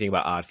didn't know anything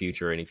about Odd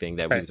Future or anything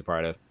that he was a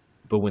part of.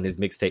 But when his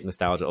mixtape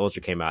Nostalgia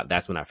Ultra came out,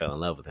 that's when I fell in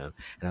love with him.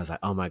 And I was like,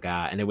 oh my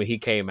God. And then when he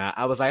came out,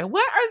 I was like,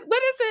 what is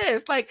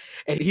this? Like,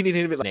 and he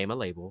didn't even name a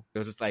label. It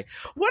was just like,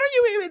 what are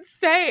you even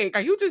saying?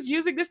 Are you just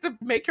using this to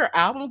make your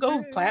album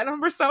go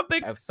platinum or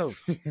something? I was so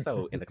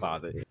in the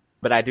closet.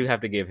 But I do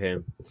have to give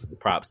him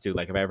props too.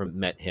 Like, if I ever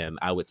met him,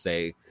 I would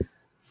say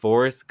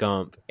Forrest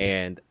Gump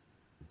and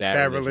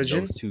Bad Religion,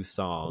 those two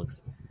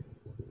songs,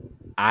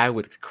 I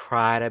would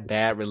cry to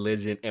Bad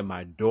Religion in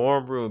my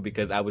dorm room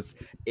because I was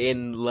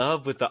in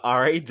love with the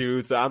RA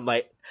dude. So I'm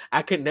like,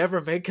 I could never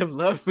make him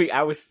love me.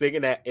 I was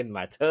singing that in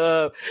my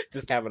tub,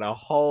 just having a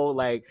whole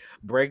like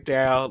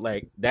breakdown.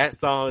 Like, that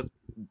song,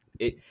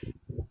 it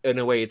in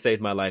a way it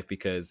saved my life,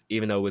 because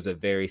even though it was a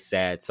very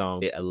sad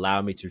song, it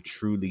allowed me to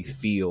truly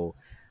feel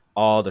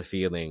all the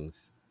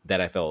feelings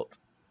that I felt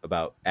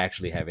about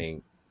actually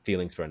having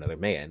feelings for another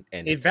man.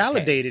 And it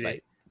validated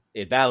it.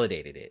 It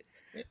validated it.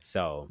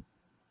 So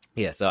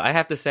yeah, so I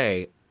have to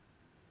say,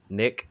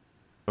 Nick,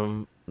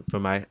 from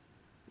my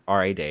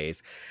RA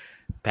days,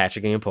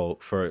 Patrick Ian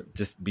Polk, for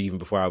just even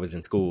before I was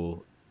in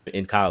school,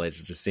 in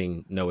college, just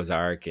seeing Noah's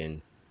Ark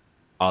and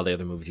all the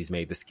other movies he's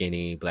made, The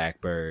Skinny,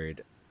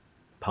 Blackbird,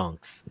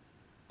 Punks,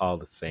 all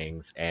the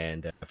things,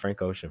 and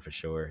Frank Ocean for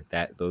sure.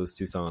 Those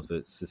two songs,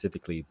 but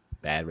specifically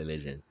Bad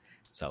Religion.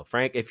 So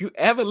Frank, if you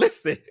ever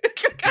listen,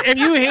 if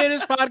you hear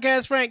this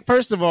podcast, Frank,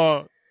 first of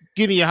all,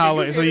 give me a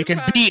holler so you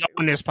can be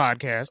on this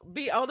podcast.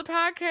 Be on the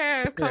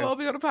podcast. Come on,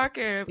 be on the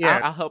podcast.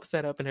 Yeah. I'll help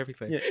set up and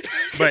everything. Yeah.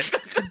 But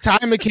Ty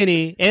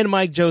McKinney and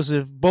Mike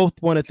Joseph both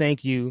want to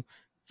thank you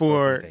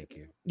for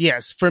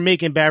for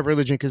making Bad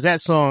Religion, because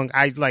that song,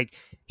 I like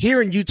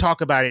hearing you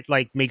talk about it,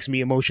 like makes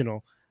me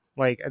emotional.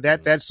 Like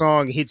that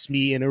song hits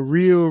me in a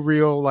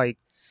real like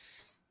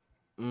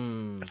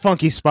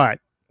funky spot.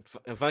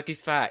 A funky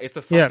spot. It's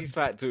a funky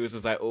spot too. It's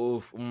just like,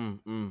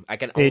 I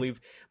can only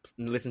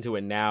listen to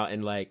it now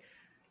and like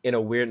in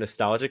a weird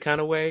nostalgia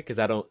kind of way, because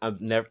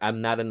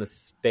I'm not in the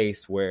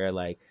space where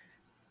like,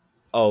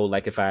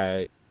 like if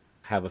I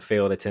have a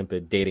failed attempt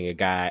at dating a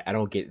guy, I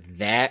don't get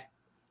that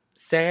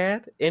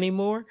sad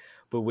anymore.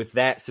 But with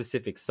that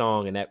specific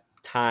song and that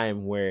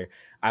time where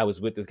I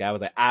was with this guy,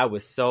 I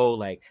was so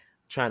like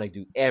trying to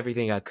do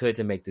everything I could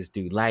to make this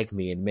dude like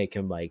me and make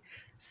him like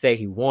say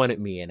he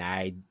wanted me, and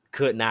I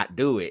could not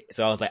do it.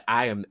 So I was like,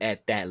 I am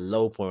at that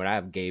low point where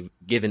I've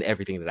given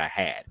everything that I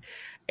had,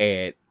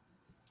 and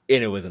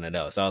it wasn't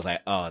enough. So I was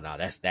like, oh no,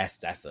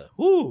 that's a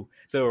whoo.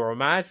 So it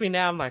reminds me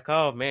now. I'm like,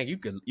 oh man, you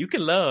can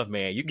love,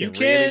 man. You can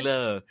really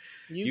love.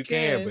 You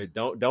can, but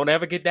don't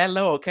ever get that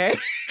low, okay?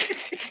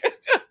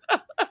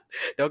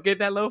 Don't get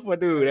that low for a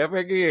dude ever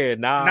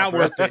again. Nah, not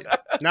worth it.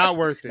 Not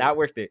worth it. Not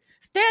worth it.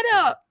 Stand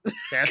up.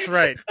 That's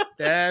right.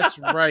 That's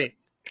right.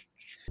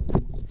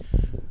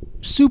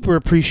 Super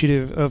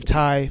appreciative of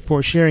Ty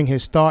for sharing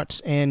his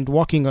thoughts and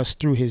walking us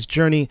through his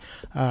journey.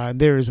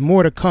 There is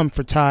more to come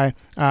for Ty.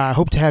 I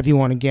hope to have you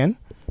on again,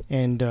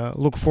 and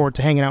look forward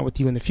to hanging out with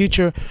you in the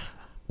future.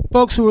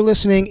 Folks who are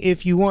listening,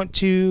 if you want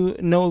to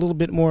know a little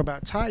bit more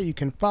about Ty, you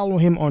can follow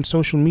him on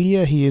social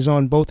media. He is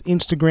on both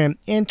Instagram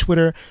and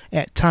Twitter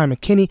at Ty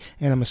McKinney,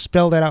 and I'm going to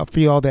spell that out for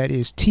y'all. That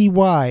is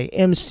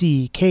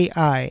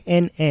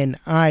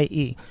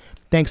TYMCKINNIE.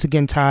 Thanks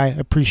again, Ty.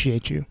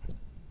 Appreciate you.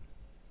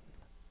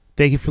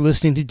 Thank you for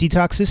listening to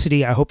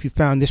Detoxicity. I hope you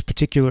found this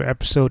particular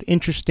episode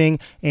interesting,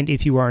 and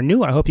if you are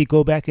new, I hope you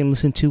go back and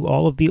listen to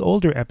all of the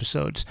older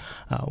episodes.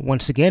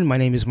 Once again, my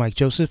name is Mike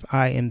Joseph.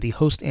 I am the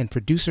host and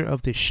producer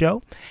of this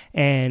show,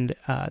 and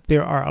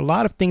there are a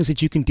lot of things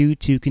that you can do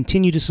to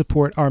continue to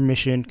support our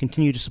mission,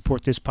 continue to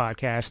support this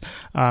podcast.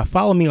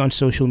 Follow me on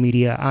social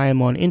media. I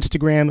am on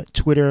Instagram,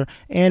 Twitter,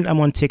 and I'm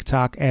on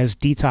TikTok as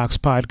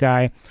Detox Pod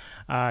Guy.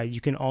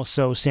 You can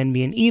also send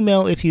me an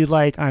email if you'd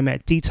like. I'm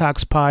at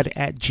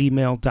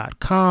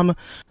detoxpod@gmail.com.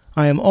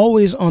 I am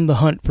always on the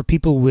hunt for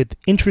people with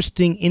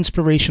interesting,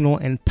 inspirational,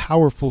 and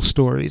powerful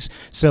stories.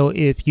 So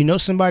if you know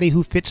somebody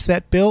who fits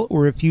that bill,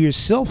 or if you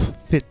yourself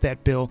fit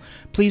that bill,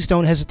 please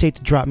don't hesitate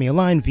to drop me a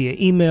line via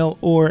email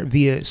or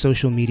via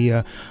social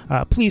media.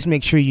 Please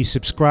make sure you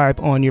subscribe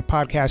on your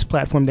podcast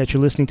platform that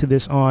you're listening to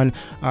this on.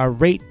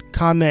 Rate,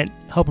 comment,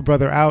 help a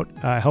brother out,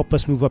 help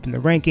us move up in the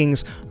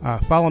rankings.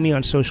 Follow me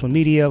on social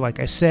media. Like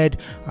I said,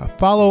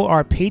 follow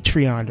our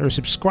Patreon, or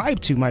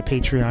subscribe to my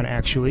Patreon,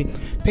 actually.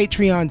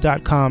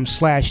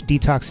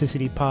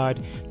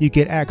 Patreon.com/detoxicitypod. You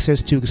get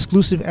access to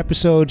exclusive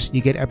episodes.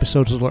 You get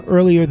episodes a little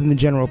earlier than the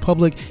general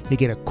public. You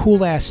get a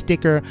cool ass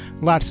sticker,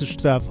 lots of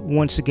stuff.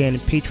 Once again,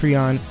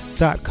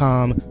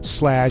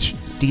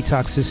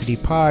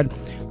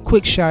 patreon.com/detoxicitypod.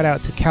 Quick shout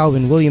out to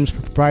Calvin Williams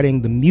for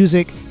providing the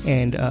music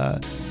and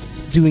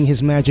doing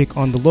his magic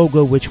on the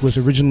logo, which was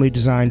originally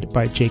designed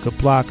by Jacob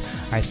Block.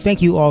 I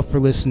thank you all for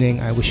listening.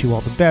 I wish you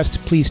all the best.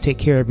 Please take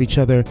care of each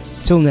other.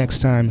 Till next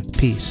time,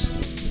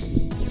 peace.